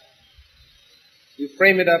 You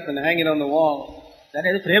frame it up and hang it on the wall.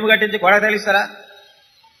 దాన్ని ఫ్రేమ్ కట్టించి గోడకు తగిలిస్తారా?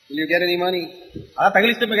 Will you get any money? అలా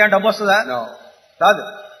తగిలిస్తే మీకు ఏమైనా డబ్బు వస్తుందా? No. రాదు.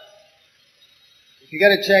 If you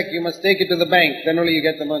get a check, you must take it to the bank. Then only you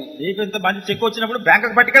get the money. మీకు ఇంత మంచి చెక్ వచ్చినప్పుడు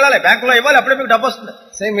బ్యాంకుకు పట్టుకెళ్ళాలి. బ్యాంకులో ఇవ్వాలి, అప్పుడే మీకు డబ్బు వస్తుంది.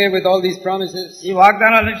 Same way with all these promises. ఈ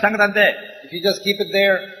వాగ్దానాల సంగతి అంతే. If you just keep it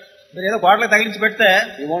there, మీరు ఏదో గోడలకు తగిలించి పెడితే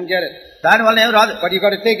you won't get it. దాని వల్ల ఏం రాదు. But you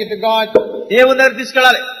got to take it to God. దేవుని దగ్గర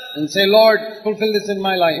తీసుకెళ్ళాలి. And say, Lord, fulfill this in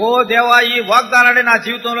my life. ఓ దేవా, ఈ వాగ్దానాన్ని నా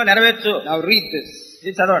జీవితంలో నెరవేర్చు. Now read this.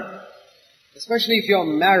 ఇది చదవండి. Especially if you're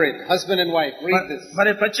married, husband and wife, read this.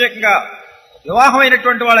 మరి ప్రత్యేకంగా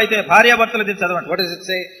వివాహమైనటువంటి వాళ్ళైతే భార్యాభర్తలు దీన్ని చదవండి. What does it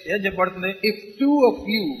say? ఏం చెప్పబడుతుంది? If two of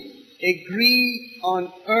you agree on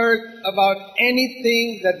earth about anything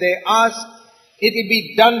that they ask, it will be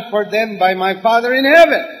done for them by my Father in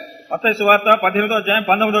heaven. మత్తయి సువార్త 18వ అధ్యాయం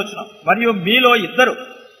 19వ వచనం. మరియు మీలో ఇద్దరు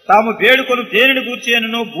తాము వేడుకొను దేనిని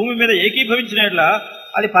గూర్చినను భూమి మీద ఏకీభవించిన యెడల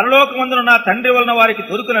అది పరలోకమందున నా తండ్రి వలన వారికి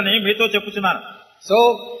దొరుకునని మీతో చెప్పుచున్నాను. So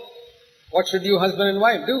what should you husband and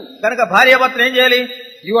wife do? కనుక భార్యాభర్తలు ఏం చేయాలి?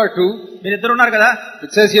 You are two. మీరిద్దరు ఉన్నారు కదా.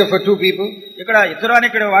 It says here for two people. ఇక్కడ ఇద్దరు అని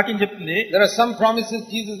ఇక్కడ వాక్యం చెప్తుంది. There are some promises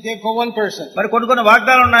Jesus gave for one person. మరి కొన్ని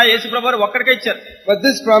వాగ్దానాలు ఉన్నాయి యేసుప్రభువు ఒక్కడికే ఇచ్చారు. But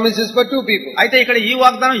this promise is for two people. అయితే ఇక్కడ ఈ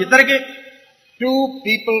వాగ్దానం ఇద్దరికి. Two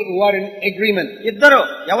people who are in agreement. ఇద్దరు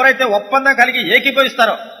ఎవరైతే ఒప్పందం కలిగి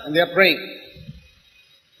ఏకీభవిస్తారో. And they are praying.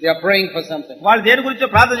 They are praying for something. వాళ్ళు దేని గురించి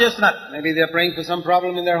ప్రార్థన చేస్తున్నారు? Maybe they are praying for some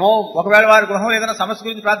problem in their home. ఒకవేళ వారి గృహంలో ఏదైనా సమస్య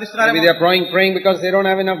గురించి ప్రార్థిస్తున్నారు. Maybe they are praying because they don't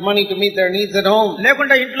have enough money to meet their needs at home.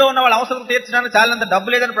 లేకుంటే ఇంట్లో ఉన్న వాళ్ళ అవసరం తీర్చడానికి చాలంత డబ్బు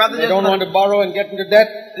లేదని ప్రార్థన చేస్తున్నారు. They don't want to borrow and get into debt.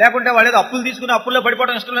 లేకుంటే వాళ్ళు ఏదో అప్పులు తీసుకుని అప్పుల్లో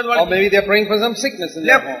పడిపోవడం ఇష్టం లేదు వాళ్ళకి. Or maybe they are praying for some sickness in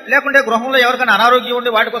their home. లేకుంటే గృహంలో ఎవరికైనా అనారోగ్యం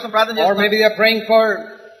ఉండి వాటి కోసం ప్రార్థన చేస్తున్నారు. Or maybe they are praying for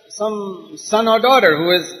some son or daughter who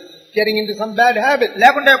is getting into some bad habit.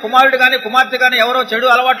 లేకుంటే కుమారుడు గాని కుమార్తె గాని ఎవరో చెడు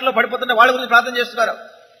అలవాట్లలో పడిపోతుంటే వాళ్ళ గురించి ప్రార్థన చేస్తున్నారు.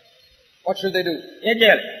 What should they do? ఏం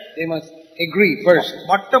చేయాలి? They must agree first.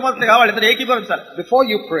 మొట్టమొదటిగా వాళ్ళిద్దరు ఏకీభవించాలి. Before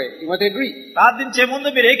you pray, you must agree. ప్రార్థించే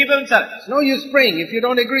ముందు మీరు ఏకీభవించాలి. It's no use praying if you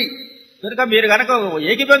don't agree. కనుక మీరు గనక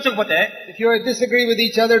ఏకీభవించకపోతే, if you disagree with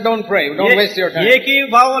each other, don't pray. Don't waste your time.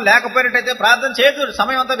 ఏకీభావం లేకపోయినట్టయితే ప్రార్థన చేయొద్దు,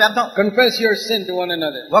 సమయం అంతా వ్యర్థం. Confess your sin to one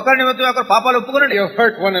another. ఒకరి నిమిత్తం ఒకరు పాపాలు ఒప్పుకోండి. You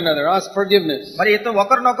hurt one another. Ask forgiveness. మరి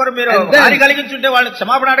ఒకరినొకరు మీరు హాని కలిగించుంటే వాళ్ళకి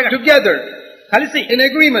క్షమాపణ అడగండి. Together, కలిసి in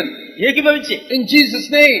agreement, ఏకీభవించి in Jesus'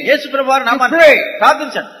 name, యేసు ప్రభువారి నామమున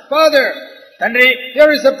ప్రార్థించండి. Father, తండ్రి,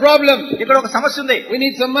 there is a problem. ఇక్కడ ఒక సమస్య ఉంది. We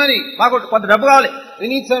need some money. మాకు కొంత డబ్బు కావాలి. We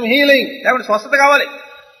need some healing. లేకుంటే స్వస్థత కావాలి.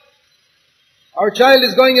 Our child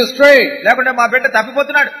is going astray. లేకుంటే మా బిడ్డ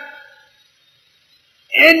తప్పిపోతున్నాడు.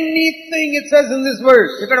 Anything it says in this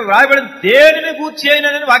verse. ఇక్కడ రాయబడిన దేనిని గూర్చి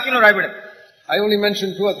అయినని వాక్యంలో రాయబడింది. I only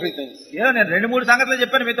mentioned 2 or 3 things. ఏదో నేను 2-3 సంగతులు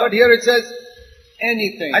చెప్పాను మీతో. But here it says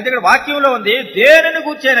anything. అయితే ఇక్కడ వాక్యంలో ఉంది దేనిని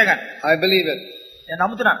గూర్చి అయినా కానీ. I believe it. నేను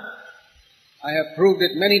నమ్ముతున్నాను. I have proved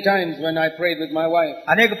it many times when I prayed with my wife.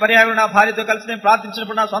 అనేక పర్యాయాలు నా భార్యతో కలిసి నేను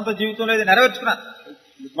ప్రార్థించినప్పుడు నా సొంత జీవితంలో ఇది నెరవేర్చుకున్నాను.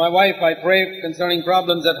 With my wife, I pray concerning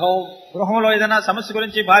problems at home. గృహంలో ఏదైనా సమస్య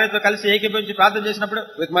గురించి భార్యతో కలిసి ఏకీభవించి ప్రార్థన చేసినప్పుడు,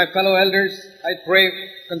 With my fellow elders, I pray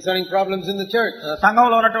concerning problems in the church.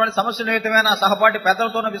 సంఘంలో ఉన్నటువంటి సమస్య నిమిత్తమైన సహపాఠి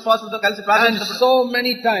పెద్దలతో విశ్వాసంతో కలిసి And ప్రార్థించినప్పుడు, so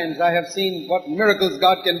many times I have seen what miracles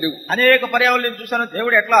God can do. అనేక పర్యాయాలు నేను చూశాను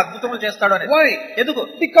దేవుడు ఎట్లా అద్భుతములు చేస్తాడు అని. Why? ఎందుకు?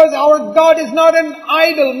 Because our God is not an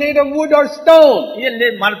idol made of wood or stone.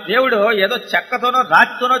 మన దేవుడు ఏదో చెక్కతోనో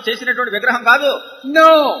రాతితోనో చేసినటువంటి విగ్రహం కాదు.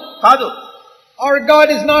 No. కాదు. Our God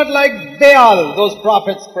is not like Baal, those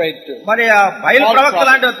prophets prayed to. మరి ఆ బయలు ప్రవక్త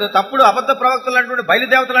లాంటి తప్పుడు అబద్ధ ప్రవక్త లాంటి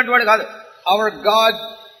బయలుదేవత లాంటి వాడు కాదు. Our God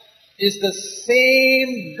is the same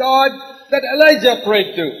God that Elijah prayed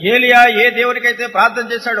to. ఏలియా ఏ దేవునికైతే ప్రార్థన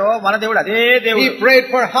చేశాడో మన దేవుడు అదే దేవుడు. He prayed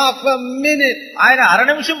for half a minute. ఆయన అర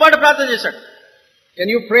నిమిషం పాటు ప్రార్థన చేశాడు. Can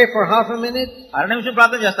you pray for half a minute? అర నిమిషం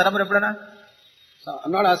ప్రార్థన చేస్తారా మరి ఎప్పుడైనా?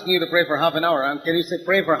 I'm not asking you to pray for half an hour. Can you say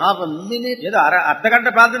pray for half a minute? ఏదో అర్ధగంట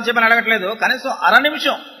ప్రార్థన చేయమని అడగట్లేదు, కనీసం అర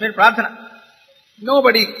నిమిషం మీరు ప్రార్థన.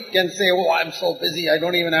 Nobody can say, oh, I'm so busy, I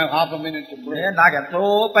don't even have half a minute to pray. నాకు ఎంతో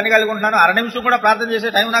పని కలిగి ఉంటున్నాను, అర నిమిషం కూడా ప్రార్థన చేసే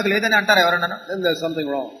టైం నాకు లేదని అంటారు ఎవరన్నా? Then there's something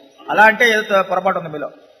wrong. అలా అంటే ఏదో పొరపాటు ఉంది మీలో.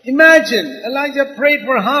 Imagine, Elijah prayed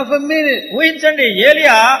for half a minute. ఊహించండి,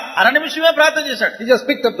 ఏలియా అర నిమిషమే ప్రార్థన చేశాడు. He just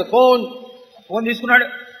picked up the phone. Phone తీసుకున్నాడు.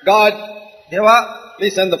 God, దేవా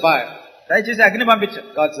please send the fire. దయచేసి అగ్ని పంపించు.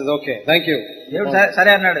 God says, okay, thank you. దేవుడు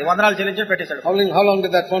సరే అన్నాడు, వందనాలు చెల్లించి పెట్టేశాడు. How long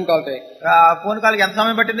did that phone call take? Phone కాల్కి ఎంత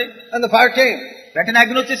సమయం పట్టింది? And the fire came. వెంటనే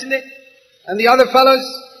అగ్ని వచ్చేసింది. And the other fellows,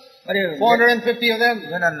 మరి 450 of them,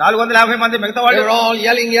 450 మంది మిగతా they వాళ్ళు were all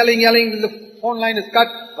yelling. The phone line is cut.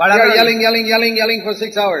 They are yelling for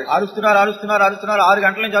 6 hours. అరుస్తున్నారు 6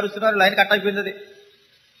 గంటల నుంచి అరుస్తున్నారు, లైన్ కట్ అయిపోయింది.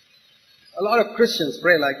 A lot of Christians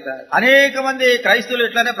pray like that. అనేక మంది క్రైస్తవులు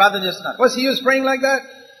ఇట్లానే ప్రార్థన చేస్తున్నారు. Was he praying like that?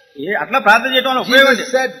 అట్లా ప్రార్థన చేయడం వల్ల ఉపయోగం. Jesus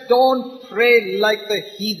said, don't pray like the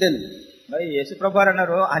heathen. మరి యేసు ప్రభువారు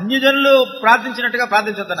అన్నారు, అన్యజనులు ప్రార్థించినట్టుగా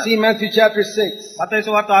ప్రార్థించొద్దన్నారు. See Matthew chapter 6. మత్తయి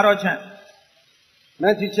సువార్త 6వ అధ్యాయం.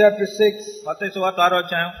 Matthew chapter 6. మత్తయి సువార్త 6వ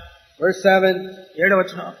అధ్యాయం Verse 7. 7వ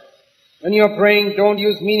వచనం. When you are praying, don't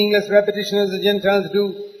use meaningless repetition as the Gentiles do,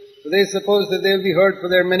 for they suppose that they will be heard for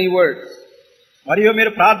their many words. మరియు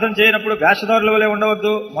మీరు ప్రార్థన చేయనప్పుడు వేషధారుల వలె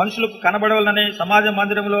ఉండవద్దు, మనుషులకు కనబడవలనని సమాజ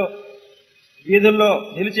మందిరంలో వీధుల్లో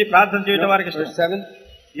నిలిచి ప్రార్థన చేయడం వారికి ఇష్టం.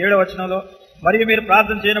 7వ వచనంలో, మరియు మీరు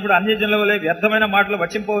ప్రార్థన చేయనప్పుడు అన్యజనుల వలె వ్యర్థమైన మాటలు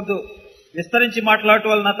వచింపవద్దు, విస్తరించి మాట్లాడటం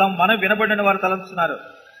వలన తమ మనం వినబడిన వారు తలంచుతున్నారు.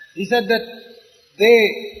 He said that they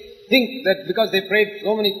think that because they prayed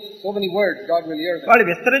so many words, God will hear them. వాళ్ళు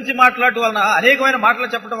విస్తరించి మాట్లాడటం వలన అనేకమైన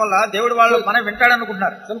మాటలు చెప్పడం వల్ల దేవుడు వాళ్ళు మనం వింటాడు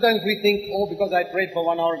అనుకుంటున్నారు. Sometimes we think, oh, because I prayed for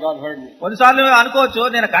 1 hour, God heard me. కొన్నిసార్లు అనుకోవచ్చు,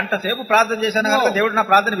 నేను గంట సేపు ప్రార్థన చేశాను కనుక దేవుడు నా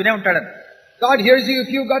ప్రార్థన వినే ఉంటాడని. God hears you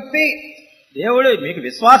if you got faith. దేవుడు మీకు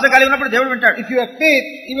విశ్వాసం కలిగి ఉన్నప్పుడు దేవుడు వింటాడు. If you have faith,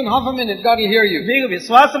 even half a minute, God will hear you. మీకు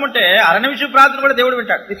విశ్వాసం ఉంటే అర నిమిషం ప్రార్థన కూడా దేవుడు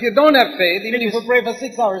వింటాడు. If you don't have faith, even if you pray for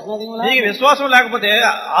 6 hours, nothing will happen. మీకు విశ్వాసం లేకపోతే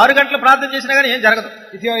 6 గంటలు ప్రార్థన చేసినా కానీ ఏం జరగదు.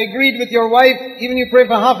 If you are agreed with your wife, even if you pray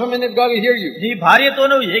for half a minute, God will hear you. నీ భార్యతో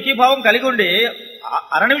నువ్వు ఏకీభావం కలిగి ఉండి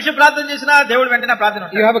అర నిమిషం ప్రార్థన చేసినా దేవుడు వెంటనే ప్రార్థన.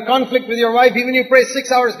 You have a conflict with your wife, even if you pray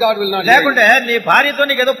 6 hours, God will not hear you. లేకుంటే నీ భార్యతో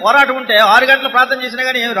నీకు ఏదో పోరాటం ఉంటే 6 గంటలు ప్రార్థన చేసినా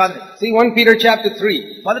కానీ ఏం రాదు. See 1 Peter chapter 3.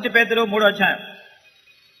 1 పేతురు 3వ అధ్యాయం.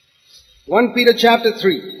 1 Peter chapter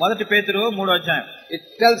 3. 1 పేతురు 3వ అధ్యాయం. It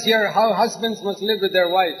tells here how husbands must live with their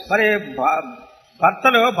wives. మరి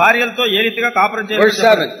భర్తలు భార్యలతో ఏ రీతిగా కాపురం చేయాలి. Verse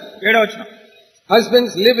 7. 7వ వచనం.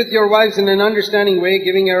 Husbands, live with your wives in an understanding way,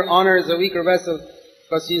 giving her honor as a weaker vessel,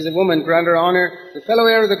 because she is a woman. Grant her honor, the fellow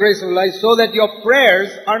heir of the grace of life, so that your prayers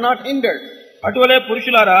are not hindered. అటువలే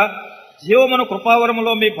పురుషులారా, జీవమును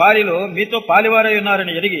కృపావరములో మీ భార్యలు మీతో పాలివారై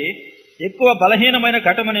ఉన్నారని ఎరిగి ఎక్కువ బలహీనమైన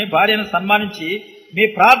ఘటమని భార్యను సన్మానించి మీ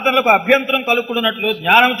ప్రార్థనలకు అభ్యంతరం కలుగుకున్నట్లు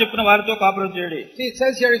జ్ఞానం చెప్పిన వారితో కాపురం చేయండి. See, it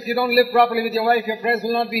says here, if you don't live properly with your wife, your prayers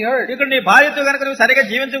will not be heard. ఇక్కడ నీ భార్యతో కనుక నువ్వు సరిగా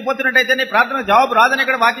జీవించకపోతున్నట్టయితే నీ ప్రార్థన జవాబు రాదని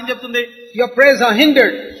ఇక్కడ వాక్యం చెప్తుంది. Your prayers are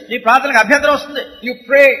hindered. నీ ప్రార్థనకు అభ్యంతరం వస్తుంది. You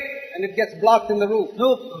pray and it gets blocked in the roof.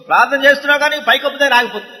 నువ్వు ప్రార్థన చేస్తున్నావు కానీ పైకొప్పితే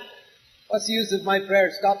రాగిపోతుంది. What's the use if my prayer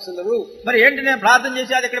stops in the roof? మరి ఏంటి, నేను ప్రార్థన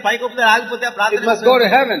చేసి అది ఇక్కడ పైకొప్పితే రాగిపోతే ఆ It ప్రార్థన must go to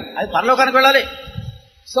heaven. అది పరలోకానికి వెళ్ళాలి.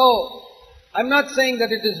 So, I'm not saying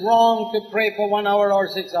that it is wrong to pray for 1 hour or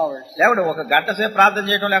 6 hours. లేకుంటే ఒక గంట సేపు ప్రార్థన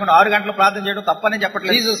చేయడం లేకుండా 6 గంటలు ప్రార్థన చేయడం తప్పని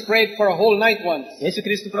చెప్పట్లేదు. Jesus prayed for a whole night once.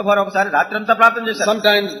 యేసుక్రీస్తు ప్రభువారు ఒకసారి రాత్రంతా ప్రార్థన చేశారు.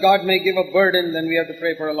 Sometimes God may give a burden, then we have to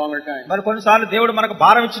pray for a longer time. మరి కొన్నిసార్లు దేవుడు మనకు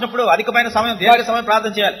భారం ఇచ్చినప్పుడు అధికమైన సమయం దీర్ఘ సమయం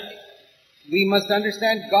ప్రార్థన చేయాలి. We must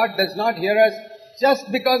understand God does not hear us just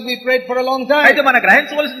because we prayed for a long time. అయితే మనం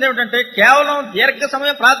గ్రహించవలసింది ఏమిటంటే కేవలం దీర్ఘ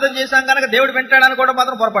సమయం ప్రార్థన చేశాం కనుక దేవుడు వింటాడని కూడా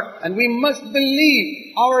మాత్రం పొరపాటు. And we must believe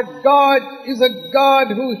our God is a God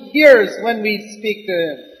who hears when we speak to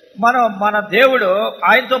Him. మన దేవుడు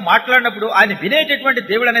ఆయనతో మాట్లాడినప్పుడు ఆయన వినేటటువంటి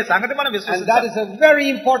దేవుడు అనే సంగతి మనం And విశ్వసిస్తాం. that is a very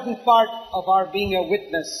important part of our being a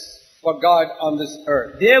witness for God on this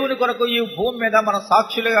earth. దేవుని కొరకు ఈ భూమి మీద మనం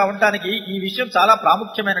సాక్షులుగా ఉండడానికి ఈ విషయం చాలా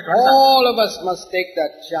ప్రాముఖ్యమైనటువంటి. All of us must take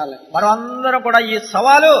that challenge. మనం అందరం కూడా ఈ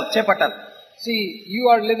సవాలు చేపట్టాలి. See, you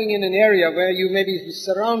are living in an area where you may be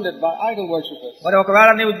surrounded by idol worshippers. మరి ఒకవేళ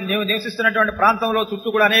నీవు నివసిస్తున్నటువంటి ప్రాంతంలో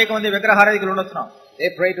చుట్టూ కూడా అనేక మంది విగ్రహారాధికులు ఉండొచ్చున్నాం.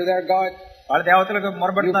 They pray to their God. వాళ్ళ దేవతలకు You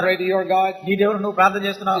మొరబెడుతున్నారు. pray to your God. నీ దేవుడు నువ్వు ప్రార్థన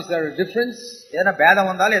చేస్తున్నావు. Is there a difference? ఏదైనా భేదం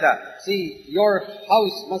ఉందా లేదా? See, your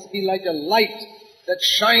house must be like a light that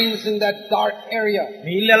shines in that dark area.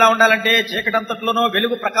 మీ ఇల్లు ఎలా ఉండాలంటే చీకటంతట్లోనూ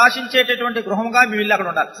వెలుగు ప్రకాశించేటటువంటి గృహంగా మీ ఇల్లు అక్కడ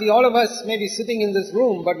ఉండాలి. See, all of us may be sitting in this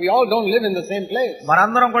room, but we all don't live in the same place.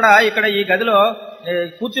 మనందరం కూడా ఇక్కడ ఈ గదిలో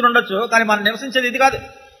కూర్చుని ఉండొచ్చు, కానీ మనం నివసించేది ఇది కాదు.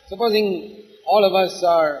 Supposing all of us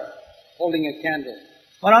are holding a candle.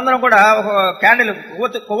 మనందరం కూడా ఒక క్యాండిల్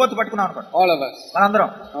కొవ్వొత్తు పట్టుకున్నాం అనుకోండి. All of us. మనందరం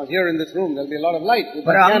Now here in this room there'll be a lot of light with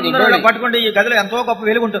మరి that candle అందరూ burning. పట్టుకుంటే ఈ గదిలో ఎంతో గొప్ప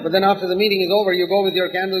వెలుగు ఉంటుంది. But then after the meeting is over, you go with your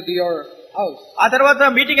candle to your house. ఆ తర్వాత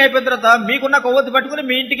మీటింగ్ అయిపోయిన తర్వాత మీకున్న కొవ్వొత్తు పట్టుకుని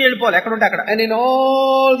మీ ఇంటికి వెళ్ళిపోవాలి, ఎక్కడ ఉంటే అక్కడ. And in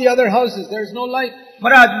all the other houses there's no light.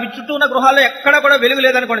 మరి మీ చుట్టూ ఉన్న గృహాల్లో ఎక్కడ కూడా వెలుగు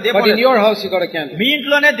లేదనుకోండి, దీపం But in లేదు. your house you got a candle. మీ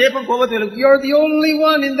ఇంట్లోనే దీపం కొవ్వొత్తు వెలుగు. You're the only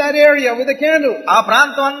one in that area with a candle. ఆ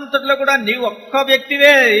ప్రాంతం అంతట్లో కూడా నీవు ఒక్క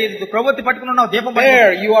వ్యక్తివే కొవ్వొత్తి పట్టుకుని ఉన్నావు, దీపం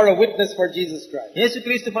There you are a witness for Jesus Christ.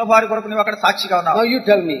 యేసుక్రీస్తు ప్రభువారి కొరకు నువ్వు అక్కడ సాక్షిగా ఉన్నావు. Now you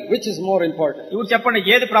tell me, which is more important? ఇప్పుడు చెప్పండి,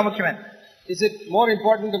 ఏది ప్రాముఖ్యమైనది? Is it more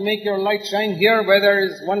important to make your light shine here where there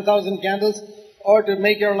is 1,000 candles, or to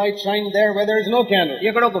make your light shine there where there is no candle?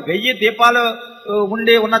 ఇక్కడ ఒక 1000 దీపాలు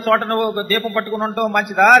ఉన్న చోట నువ్వు ఒక దీపం పట్టుకుని ఉంటావు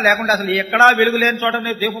మంచిదా, లేకుంటే అసలు ఎక్కడా వెలుగు లేని చోట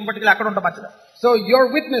నువ్వు దీపం పట్టుకుని అక్కడ ఉంటావు మంచిదా? So your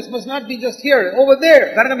witness must not be just here, over there.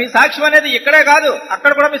 కనుక మీ సాక్ష్యం అనేది ఇక్కడే కాదు,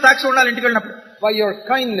 అక్కడ కూడా మీ సాక్ష్యం ఉండాలి ఇంటికి వెళ్ళినప్పుడు. By your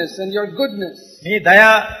kindness and your goodness మీ దయ,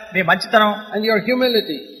 మీ మంచితనం, and your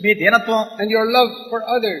humility మీ దీనత్వం, and your love for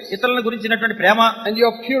others ఇతరుల గురించినటువంటి ప్రేమ, and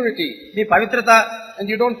your purity, మీ పవిత్రత, and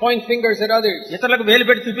you don't point fingers at others. ఇతరులకు వేలు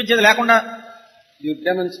పెట్టి చూపించేది లేకుండా You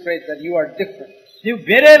demonstrate that you are different. నువ్వు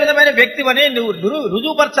వేరే విధమైన వ్యక్తివని నువ్వు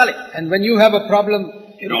రుజువుపరచాలి. And when you have a problem,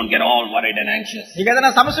 you don't get all worried and anxious. నీకు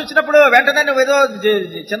ఏదైనా సమస్య వచ్చినప్పుడు వెంటనే నువ్వు ఏదో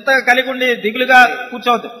చింత కలిగి ఉండి దిగులుగా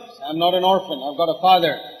కూర్చోవద్దు. I'm not an orphan, I've got a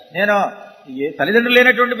father. నేను తల్లిదండ్రులు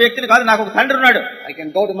లేనటువంటి వ్యక్తిని కాదు, నాకు ఒక తండ్రి ఉన్నాడు, I can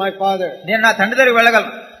go to my father. నేను నా తండ్రి దగ్గరికి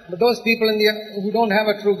వెళ్ళగలను. But those people who don't have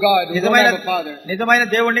a true God, who don't have a father, నిజమైన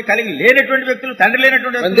దేవుణ్ణి కలిగి లేనటువంటి వ్యక్తులు, తండ్రి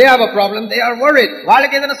లేనటువంటి when వ్యక్తులు, they have a problem, they are worried.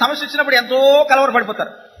 వాళ్ళకి ఏదైనా సమస్య వచ్చినప్పుడు ఎంతో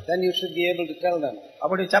కలవరపడిపోతారు. Then you should be able to tell them.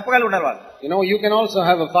 అప్పుడు చెప్పగలిగి ఉండాలి వాళ్ళు. You know, you can also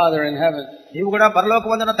have a father in heaven. నీవు కూడా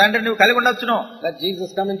పరలోకమందున్న తండ్రి నువ్వు కలిగి ఉండొచ్చును. Let Jesus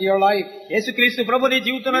come into your life. యేసుక్రీస్తు ప్రభు నీ You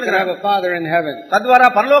జీవితంలో can have a father in heaven. తద్వారా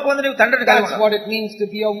పరలోకమందు నీవు తండ్రిని కలిగి That's ఉంటావు. what it means to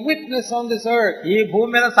be a witness on this earth. ఈ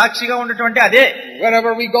భూమి మీద సాక్షిగా ఉన్నటువంటి అదే.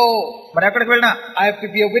 Wherever we go, మరి ఎక్కడికి వెళ్ళినా I have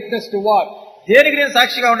to be a witness to what? దేనికి నేను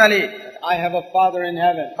సాక్షిగా ఉండాలి? I have a father in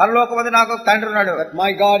heaven. పరలోకమందు నాకు ఒక తండ్రి ఉన్నాడు. That my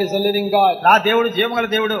God is a living God. నా దేవుడు జీవగల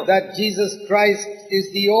దేవుడు. That Jesus Christ is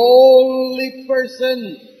the only person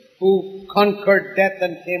who conquered death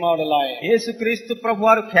and came out alive. యేసుక్రీస్తు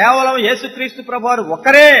ప్రభువారు, కేవలం యేసుక్రీస్తు ప్రభువారు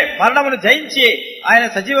ఒక్కరే మరణమును జయించి ఆయన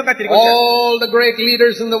సజీవంగా తిరిగి వచ్చారు. All the great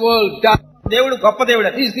leaders in the world died. దేవుడు గొప్ప దేవుడు.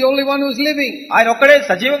 He's the only one who's living. ఆయన ఒక్కడే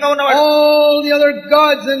సజీవంగా ఉన్నవాడు. All the other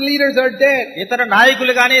gods and leaders are dead. ఇతర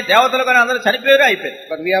నాయకులు గాని దేవతలు గాని అందరూ చనిపోయారు, అయిపోయారు.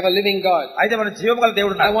 But we have a living God. అయితే మన జీవగల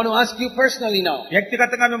దేవుడు I ఉన్నాడు. want to ask you personally now.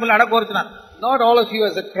 వ్యక్తిగతంగా మిమ్మల్ని అడగకోరుతున్నాను. Not all of you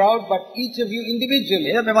as a crowd, but each of you individually.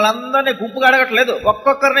 ఏదో మిమ్మల్ని అందరినీ గుంపుగా అడగట్లేదు,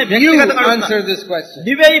 ఒక్కొక్కరిని You వ్యక్తిగతంగా answer అడుగుతున్నాను. this question.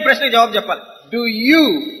 నువ్వే ఈ ప్రశ్నకు జవాబు చెప్పాలి. Do you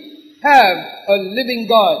have a living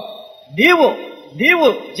God? నీవు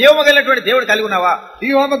జీవమగలిగినటువంటి దేవుడు కలిగి ఉన్నావా? Do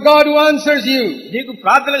you have a God who answers you? నీకు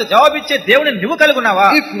ప్రార్థనలకు జవాబిచ్చే దేవుడిని నువ్వు కలిగి ఉన్నావా?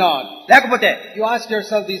 If not, లేకపోతే you ask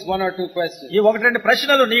yourself these one or two questions. ఈ ఒకటి రెండు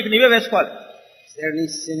ప్రశ్నలు నీకు నీవే వేసుకోవాలి. Is there any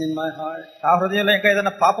sin in my heart? నా హృదయంలో ఇంకా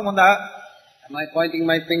ఏదైనా పాపం ఉందా? Am I pointing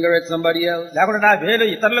my finger at somebody else? లేకుంటే నా వేలు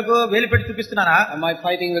ఇతరులకు వేలు పెట్టి చూపిస్తున్నానా? Am I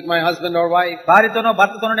fighting with my husband or wife? భార్యతోనో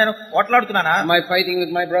భర్తతోనో నేను పోట్లాడుతున్నానా? Am I fighting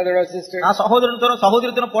with my brother or sister? నా సహోదరునితోనో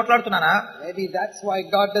సహోదరితోనో పోట్లాడుతున్నానా? Maybe that's why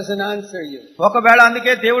God doesn't answer you. ఒకవేళ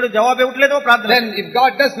అందుకే దేవుడు జవాబు ఇవ్వట్లేదు ప్రార్థన. Then if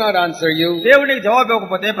God does not answer you, దేవుడు నీకు జవాబు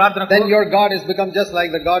ఇవ్వకపోతే ప్రార్థన, then your God has become just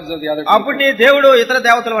like the gods of the other అప్పుడు people. నీ దేవుడు ఇతర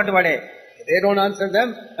దేవతల వంటి వాడే. They don't answer them,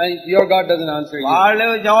 and your God doesn't answer you. వాళ్ళు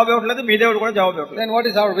జవాబు ఇవ్వట్లేదు, మీ దేవుడు కూడా జవాబు ఇవ్వట్లేదు. Then what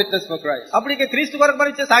is our witness for Christ? అప్పుడు ఇక క్రీస్తు కొరకు మరి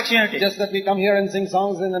ఇచ్చే సాక్ష్యం ఏంటి? Just that we come here and sing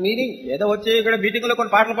songs in the meeting? ఏదో వచ్చి ఇక్కడ మీటింగ్ లో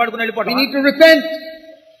కొన్ని పాటలు పాడుకుని We వెళ్ళిపోవడం. need to repent.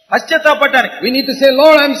 పశ్చాత్తాపడటానికి We need to say,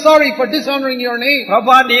 Lord, I'm sorry for dishonoring your name.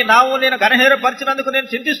 ప్రభువా నీ నామమును నేను ఘనహీనపరిచినందుకు నేను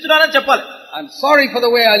చింతిస్తున్నానని చెప్పాలి. I'm sorry for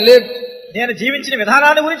the way I lived. నేను జీవించిన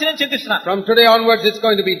విధానాన్ని గురించి నేను చింతిస్తున్నాను. From today onwards, it's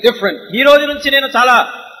going to be different. ఈ రోజు నుంచి నేను చాలా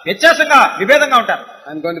వ్యత్యాసంగా విభేదంగా ఉంటాను.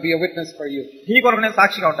 I'm going to be a witness for you. నీ కొరకు నేను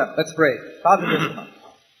సాక్షిగా ఉంటాను. Let's pray. ప్రార్థన చేస్తున్నాను.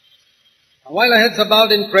 While our heads are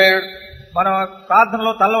bowed in prayer, మనం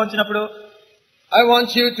ప్రార్థనలో తల వంచినప్పుడు I want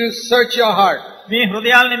you to search your heart. మీ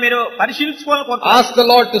హృదయాల్ని మీరు పరిశీలించుకోవాలని కోరుతున్నాను. Ask the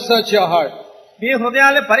Lord to search your heart. మీ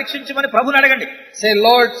హృదయాల్ని పరీక్షించమని ప్రభువుని అడగండి. Say,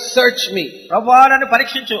 Lord, search me. ప్రభువా నన్ను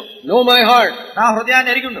పరీక్షించు. Know my heart. నా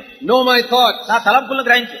హృదయాన్ని ఎరిగిండు. Know my thoughts. నా తలంపులను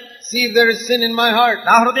గ్రహించు. See if there is sin in my heart.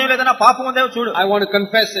 నా హృదయంలో ఏదైనా పాపం ఉందేమో చూడు. I want to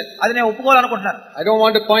confess it. అది నేను ఒప్పుకోవాలనుకుంటున్నాను. I don't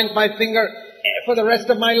want to point my finger for the rest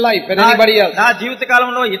of my life at anybody else. నా జీవిత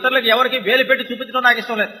కాలంలో ఇతరులకు ఎవరికి వేలు పెట్టి చూపించడం నాకు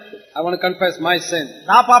ఇష్టం లేదు. I want to confess my sin.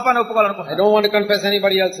 నా పాపాన్ని I ఒప్పుకోవాలనుకుంటున్నాను. don't want to confess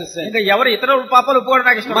anybody else's sin. ఇంకా ఎవరు ఇతరుల పాపాలు ఒప్పుకోవడం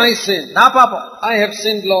నాకు ఇష్టం My లేదు. sin. నా పాపం. I have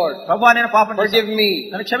sinned, Lord. ప్రభువా నేను పాపం చేశాను. Forgive me.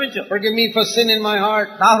 నన్ను క్షమించు. Forgive me for sin in my heart.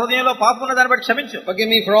 నా హృదయంలో పాపం ఉన్న దాన్ని బట్టి క్షమించు. Forgive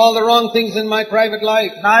me for all the wrong things in my private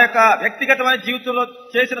life. నా యొక్క వ్యక్తిగతమైన జీవితంలో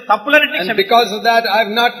చేసిన తప్పులన్నింటినీ And క్షమించు. because of that, I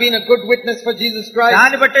have not been a good witness for Jesus Christ.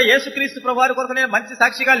 దాన్ని బట్టే యేసుక్రీస్తు ప్రభువారి కొరకు నేను మంచి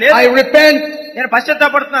సాక్షిగా లేదు. I repent. నేను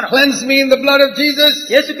పశ్చాత్తాపడుతున్నాను. Cleanse me in the blood of Jesus.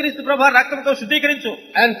 యేసుక్రీస్తు ప్రభువారి రక్తంతో శుద్ధీకరించు.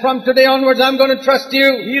 And from today onwards, I'm going to trust you.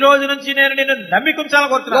 ఈ రోజు నుంచి నేను నిన్ను నమ్మికుంచాలని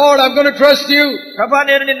కోరుతున్నాను. Lord, I'm going to trust you. ప్రభువా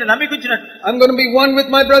నేను నిన్ను నమ్మికుంచినట్టు. I'm going to be one with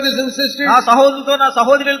my brothers and sisters. నా సహోదరులతో నా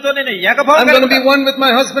సహోదరులతో నేను ఏకభావం I'm going to be కలిగి one with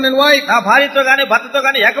my husband and wife. నా భార్యతో గాని భర్తతో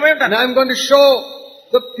గాని ఏకమై ఉంటాను. And I'm going to show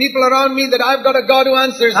the people around me that I've got a God who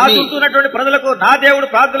answers నా me. చుట్టూ ఉన్నటువంటి ప్రజలకు నా దేవుడు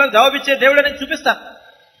ప్రార్థనలకు జవాబిచ్చే దేవుడని నేను చూపిస్తాను.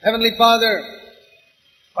 Heavenly Father,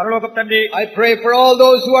 పరలోకపు తండ్రి, I pray for all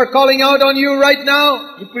those who are calling out on you right now.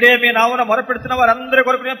 ఇప్పుడే మీ నామమున మొరపెడుతున్న వారందరి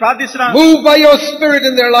కొరకు నేను ప్రార్థిస్తున్నాను. Move by your Spirit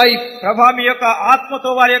in their life. ప్రభా మీ యొక్క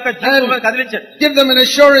ఆత్మతో వారి యొక్క జీవితంలో కదిలించండి. Give them an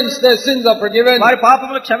assurance their sins are forgiven. వారి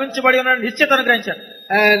పాపములు క్షమించబడి ఉన్న నిశ్చయత అనుగ్రహించండి.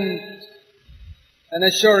 And an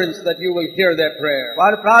assurance that you will hear their prayer.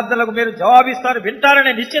 వారి ప్రార్థనలకు మీరు జవాబిస్తారు,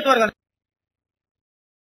 వింటారనే నిశ్చయత వారికి